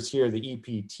critters here, the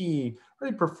EPT,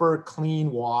 really prefer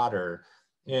clean water.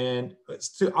 And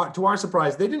to our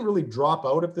surprise, they didn't really drop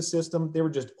out of the system. They were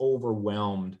just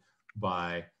overwhelmed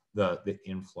by the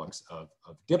influx of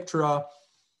diptera.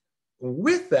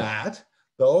 With that,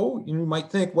 though, you might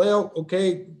think, well,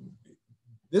 okay,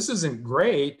 this isn't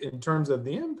great in terms of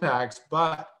the impacts,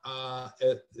 but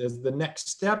as the next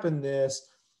step in this,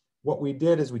 what we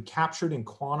did is we captured and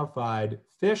quantified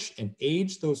fish and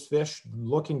aged those fish,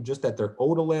 looking just at their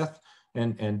otolith,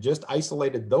 and just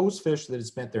isolated those fish that had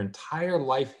spent their entire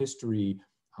life history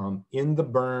in the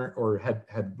burn, or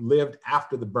had lived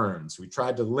after the burn. So we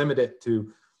tried to limit it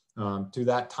to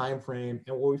that time frame.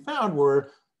 And what we found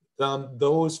were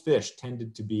those fish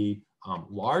tended to be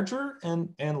larger and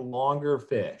longer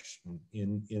fish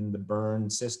in the burn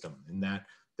system, in that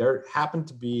there happened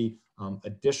to be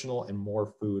additional and more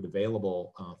food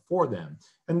available for them.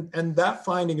 And that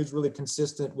finding is really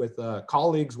consistent with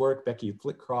colleagues' work, Becky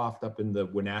Flitcroft up in the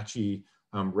Wenatchee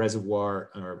Reservoir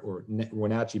or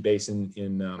Wenatchee Basin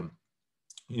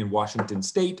in Washington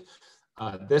State.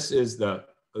 This is the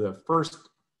first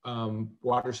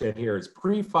watershed here is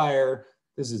pre-fire,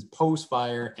 this is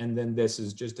post-fire, and then this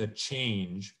is just a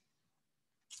change.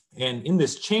 And in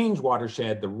this change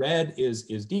watershed, the red is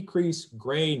decrease,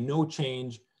 gray, no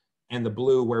change, and the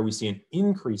blue where we see an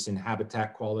increase in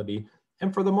habitat quality.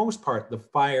 And for the most part, the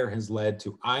fire has led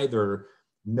to either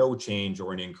no change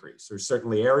or an increase. There's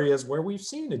certainly areas where we've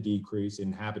seen a decrease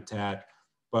in habitat,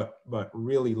 but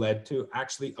really led to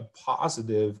actually a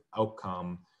positive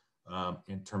outcome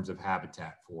in terms of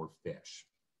habitat for fish.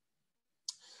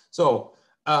 So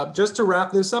just to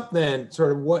wrap this up then,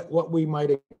 sort of what we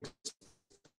might expect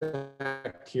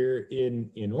here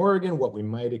in Oregon, what we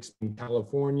might expect in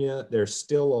California. There's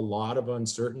still a lot of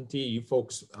uncertainty. You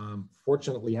folks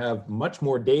fortunately have much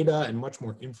more data and much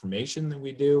more information than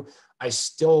we do. I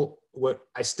still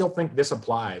think this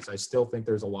applies. I still think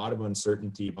there's a lot of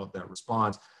uncertainty about that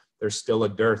response. There's still a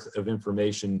dearth of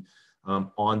information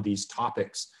on these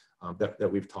topics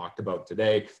that we've talked about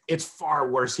today. It's far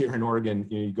worse here in Oregon.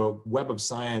 You go Web of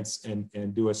Science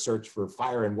and do a search for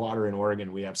fire and water in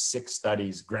Oregon. We have 6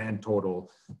 studies, grand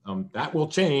total. That will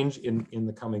change in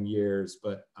the coming years,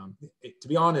 but to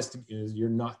be honest, you're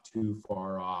not too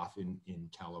far off in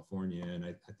California. And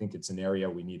I think it's an area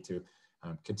we need to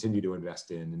continue to invest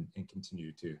in and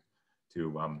continue to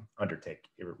undertake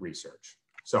research.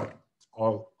 So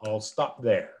I'll stop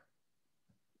there.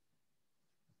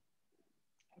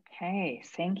 Okay,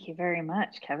 thank you very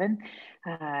much, Kevin.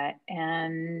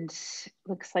 And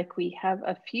looks like we have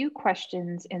a few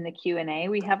questions in the Q&A.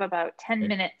 We have about 10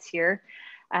 minutes here.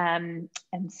 And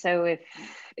so if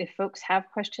folks have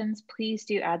questions, please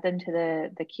do add them to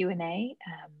the Q&A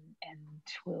and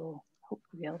we'll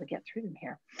hopefully be able to get through them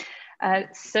here.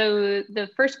 So the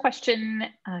first question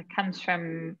comes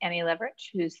from Annie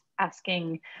Leverich, who's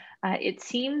asking, it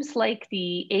seems like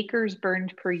the acres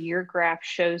burned per year graph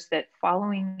shows that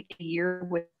following a year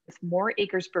with more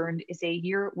acres burned is a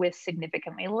year with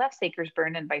significantly less acres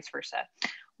burned and vice versa.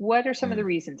 What are some of the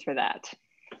reasons for that?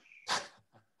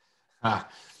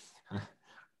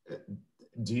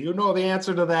 Do you know the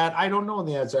answer to that? I don't know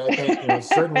the answer. I think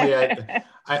certainly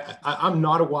I'm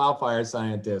not a wildfire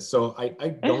scientist, so I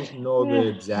don't know the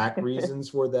exact reasons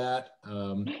for that.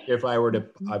 If I were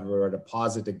to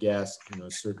posit a guess,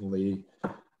 certainly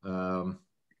to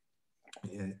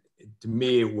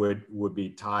me it would be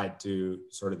tied to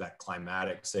sort of that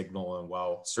climatic signal. And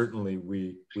while certainly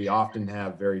we often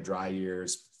have very dry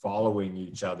years following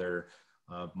each other,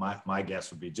 my guess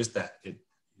would be just that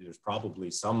there's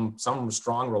probably some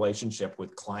strong relationship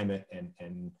with climate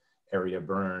and area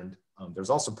burned. There's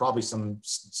also probably some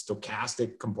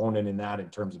stochastic component in that in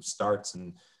terms of starts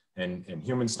and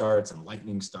human starts and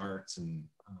lightning starts. And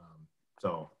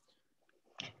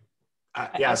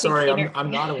yeah, sorry,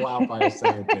 I'm not a wildfire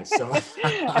scientist. So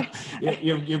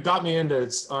you've got me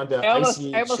onto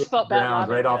icy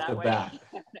ground right off the bat.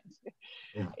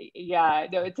 Yeah,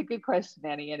 no, it's a good question,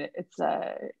 Annie, and it's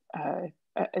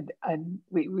and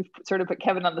we've sort of put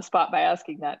Kevin on the spot by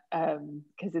asking that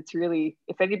because it's really,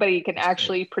 if anybody can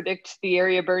actually predict the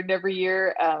area burned every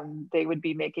year, they would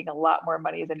be making a lot more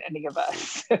money than any of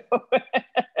us. So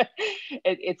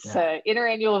it's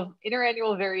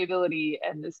interannual variability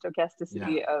and the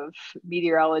stochasticity of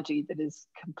meteorology that is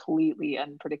completely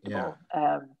unpredictable.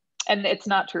 And it's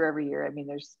not true every year. I mean,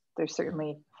 there's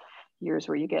certainly years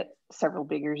where you get several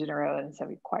big years in a row and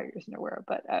several quiet years in a row,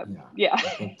 but I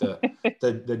think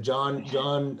the John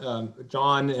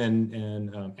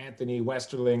and Anthony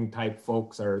Westerling type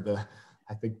folks are the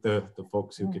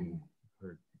folks who can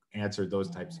answer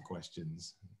those types of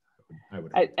questions.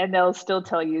 And they'll still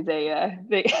tell you they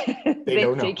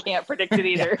can't predict it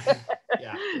either.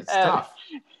 It's tough.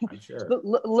 I'm sure.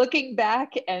 Looking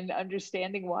back and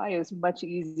understanding why is much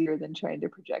easier than trying to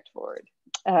project forward.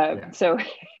 So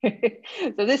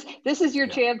this is your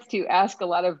chance to ask a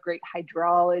lot of great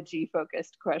hydrology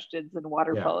focused questions and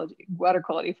water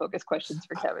quality focused questions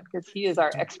for Kevin, because he is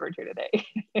our expert here today.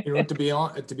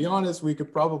 To be honest, we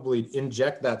could probably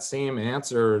inject that same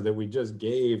answer that we just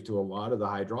gave to a lot of the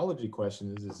hydrology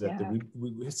questions, is that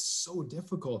it's so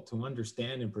difficult to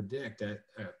understand and predict. I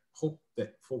hope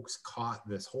that folks caught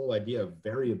this whole idea of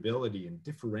variability and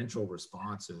differential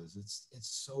responses. It's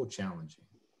so challenging.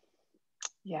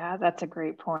 Yeah, that's a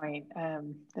great point.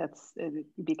 That's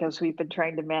because we've been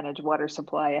trying to manage water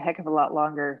supply a heck of a lot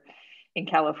longer in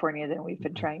California than we've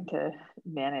been trying to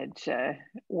manage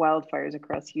wildfires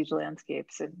across huge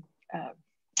landscapes. And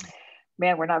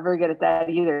man, we're not very good at that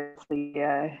either. It's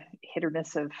the hit or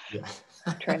miss of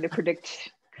trying to predict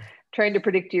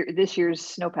this year's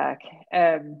snowpack.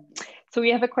 So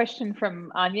we have a question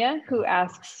from Anya, who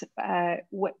asks,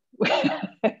 "What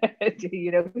do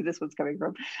you know who this one's coming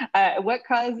from? What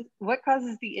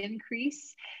causes the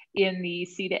increase in the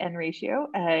C to N ratio?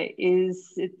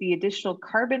 Is it the additional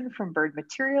carbon from bird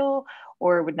material,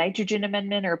 or would nitrogen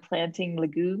amendment or planting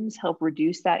legumes help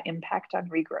reduce that impact on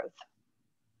regrowth?"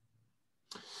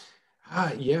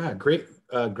 Yeah,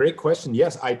 great question.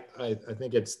 Yes, I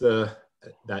think it's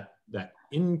that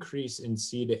increase in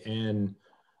C to N.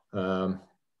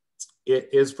 It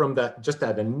is from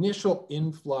that initial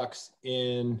influx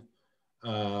in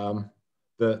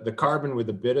the carbon with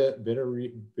a bit of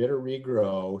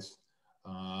regrowth,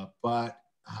 but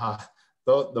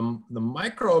the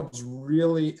microbes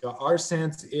really, our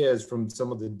sense is from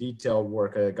some of the detailed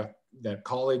work that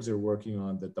colleagues are working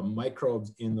on, that the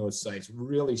microbes in those sites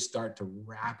really start to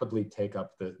rapidly take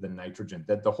up the nitrogen.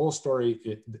 That the whole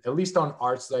story, at least on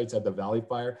our sites at the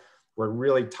Wildfire, we're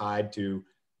really tied to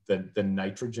the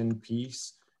nitrogen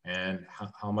piece and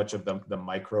how much of the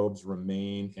microbes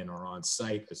remain and are on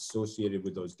site associated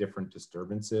with those different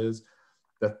disturbances.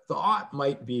 The thought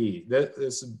might be that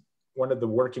this is one of the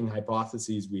working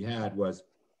hypotheses we had, was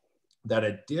that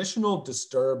additional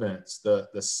disturbance, the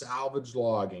salvage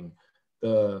logging,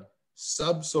 the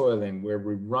subsoiling, where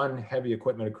we run heavy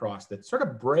equipment across, that sort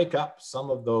of break up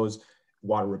some of those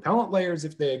water repellent layers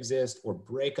if they exist, or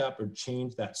break up or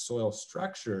change that soil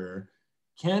structure,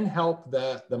 can help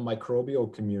the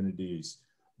microbial communities.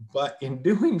 But in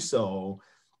doing so,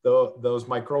 those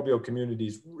microbial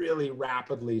communities really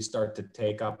rapidly start to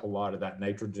take up a lot of that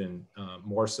nitrogen,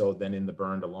 more so than in the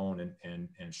burned alone,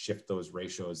 and shift those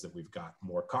ratios that we've got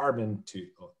more carbon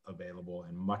available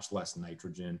and much less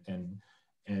nitrogen,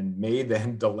 and may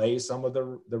then delay some of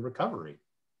the recovery.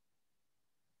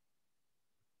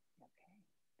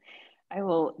 I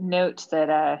will note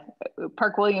that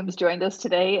Park Williams joined us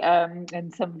today,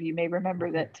 and some of you may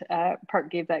remember that Park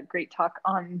gave that great talk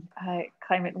on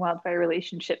climate and wildfire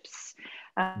relationships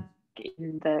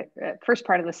in the first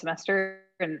part of the semester,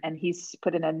 and he's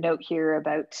put in a note here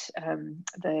about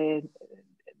the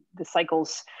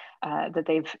cycles that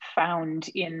they've found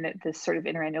in this sort of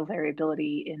interannual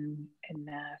variability in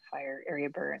fire area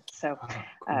burn. So,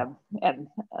 cool. And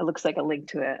it looks like a link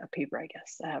to a paper, I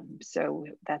guess. So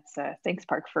that's thanks,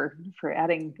 Park, for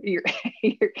adding.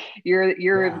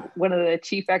 You're one of the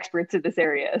chief experts in this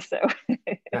area. So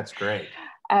that's great.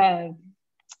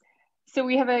 So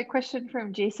we have a question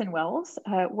from Jason Wells.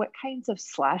 What kinds of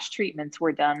slash treatments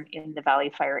were done in the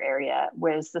Wildfire area?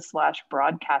 Was the slash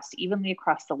broadcast evenly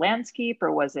across the landscape,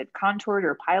 or was it contoured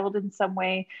or piled in some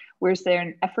way? Was there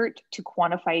an effort to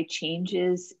quantify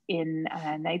changes in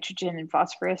nitrogen and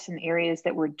phosphorus in areas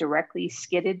that were directly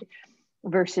skidded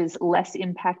versus less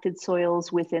impacted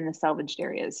soils within the salvaged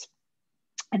areas?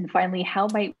 And finally, how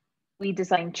might we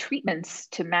design treatments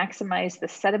to maximize the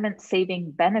sediment saving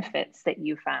benefits that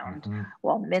you found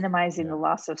while minimizing the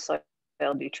loss of soil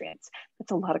nutrients?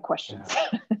 That's a lot of questions.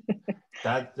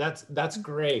 Yeah. That's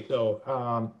great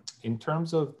though. In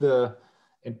terms of the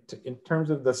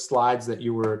slides that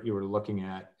you were looking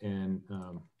at, and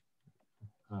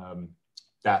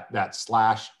that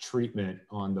slash treatment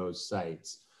on those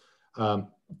sites,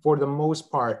 for the most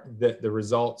part, the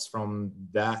results from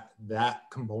that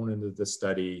component of the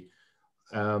study,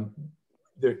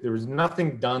 there was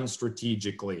nothing done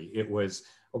strategically. It was,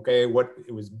 okay, it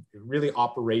was really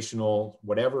operational.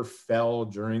 Whatever fell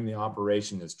during the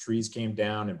operation as trees came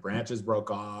down and branches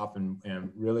broke off,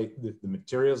 and really the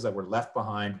materials that were left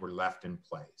behind were left in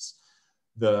place.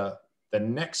 The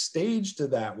next stage to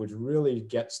that, which really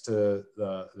gets to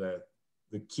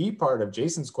the key part of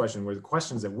Jason's question, were the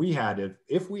questions that we had.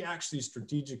 If we actually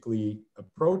strategically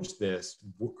approach this,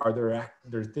 are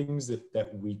there things that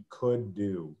we could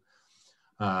do?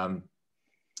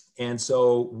 And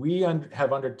so we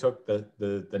have undertook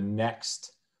the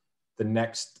next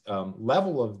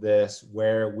level of this,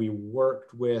 where we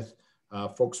worked with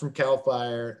folks from CAL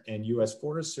FIRE and U.S.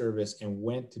 Forest Service, and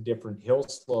went to different hill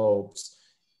slopes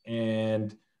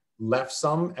and left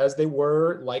some as they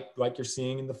were, like you're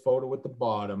seeing in the photo at the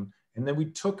bottom. And then we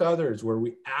took others where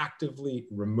we actively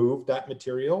removed that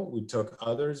material. We took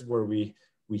others where we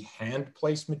hand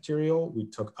placed material. We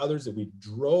took others that we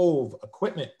drove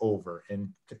equipment over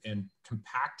and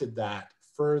compacted that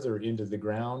further into the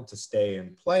ground to stay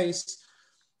in place.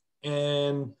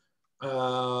 And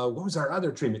what was our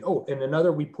other treatment? Oh, and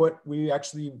another we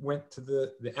actually went to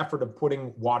the effort of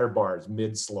putting water bars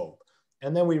mid-slope.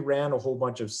 And then we ran a whole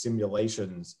bunch of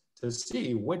simulations to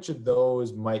see which of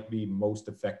those might be most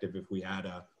effective if we had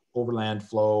a overland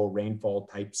flow, rainfall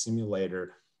type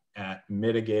simulator at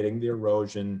mitigating the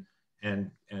erosion.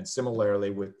 And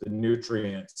similarly with the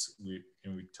nutrients, we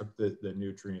took the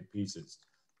nutrient pieces.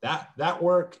 That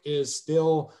work is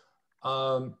still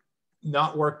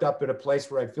not worked up at a place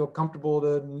where I feel comfortable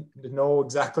to know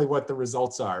exactly what the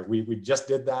results are. We just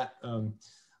did that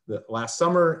the last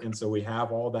summer, and so we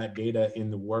have all that data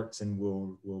in the works, and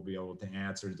we'll be able to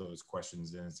answer those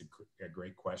questions. And it's a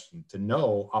great question to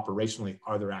know operationally,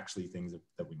 are there actually things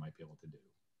that we might be able to do?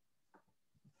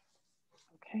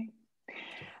 Okay.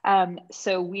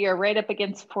 So we are right up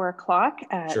against 4 o'clock.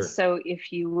 Sure. So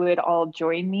if you would all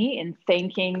join me in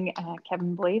thanking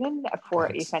Kevin Bladon for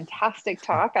a fantastic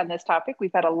talk on this topic.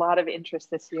 We've had a lot of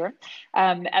interest this year.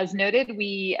 As noted,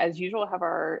 we, as usual, have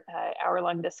our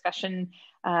hour-long discussion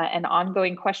and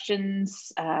ongoing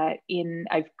questions.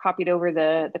 I've copied over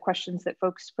the questions that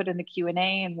folks put in the Q&A,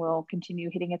 and we'll continue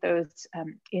hitting at those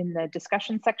in the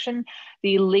discussion section.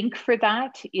 The link for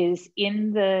that is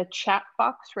in the chat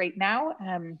box right now.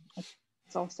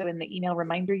 It's also in the email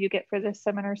reminder you get for this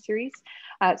seminar series.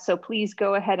 So please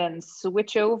go ahead and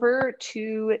switch over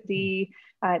to the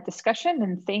discussion,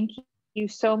 and thank you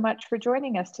so much for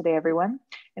joining us today, everyone.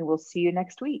 And we'll see you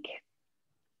next week.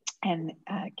 And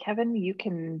Kevin, you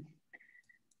can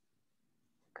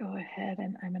go ahead,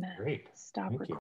 and I'm going to stop recording.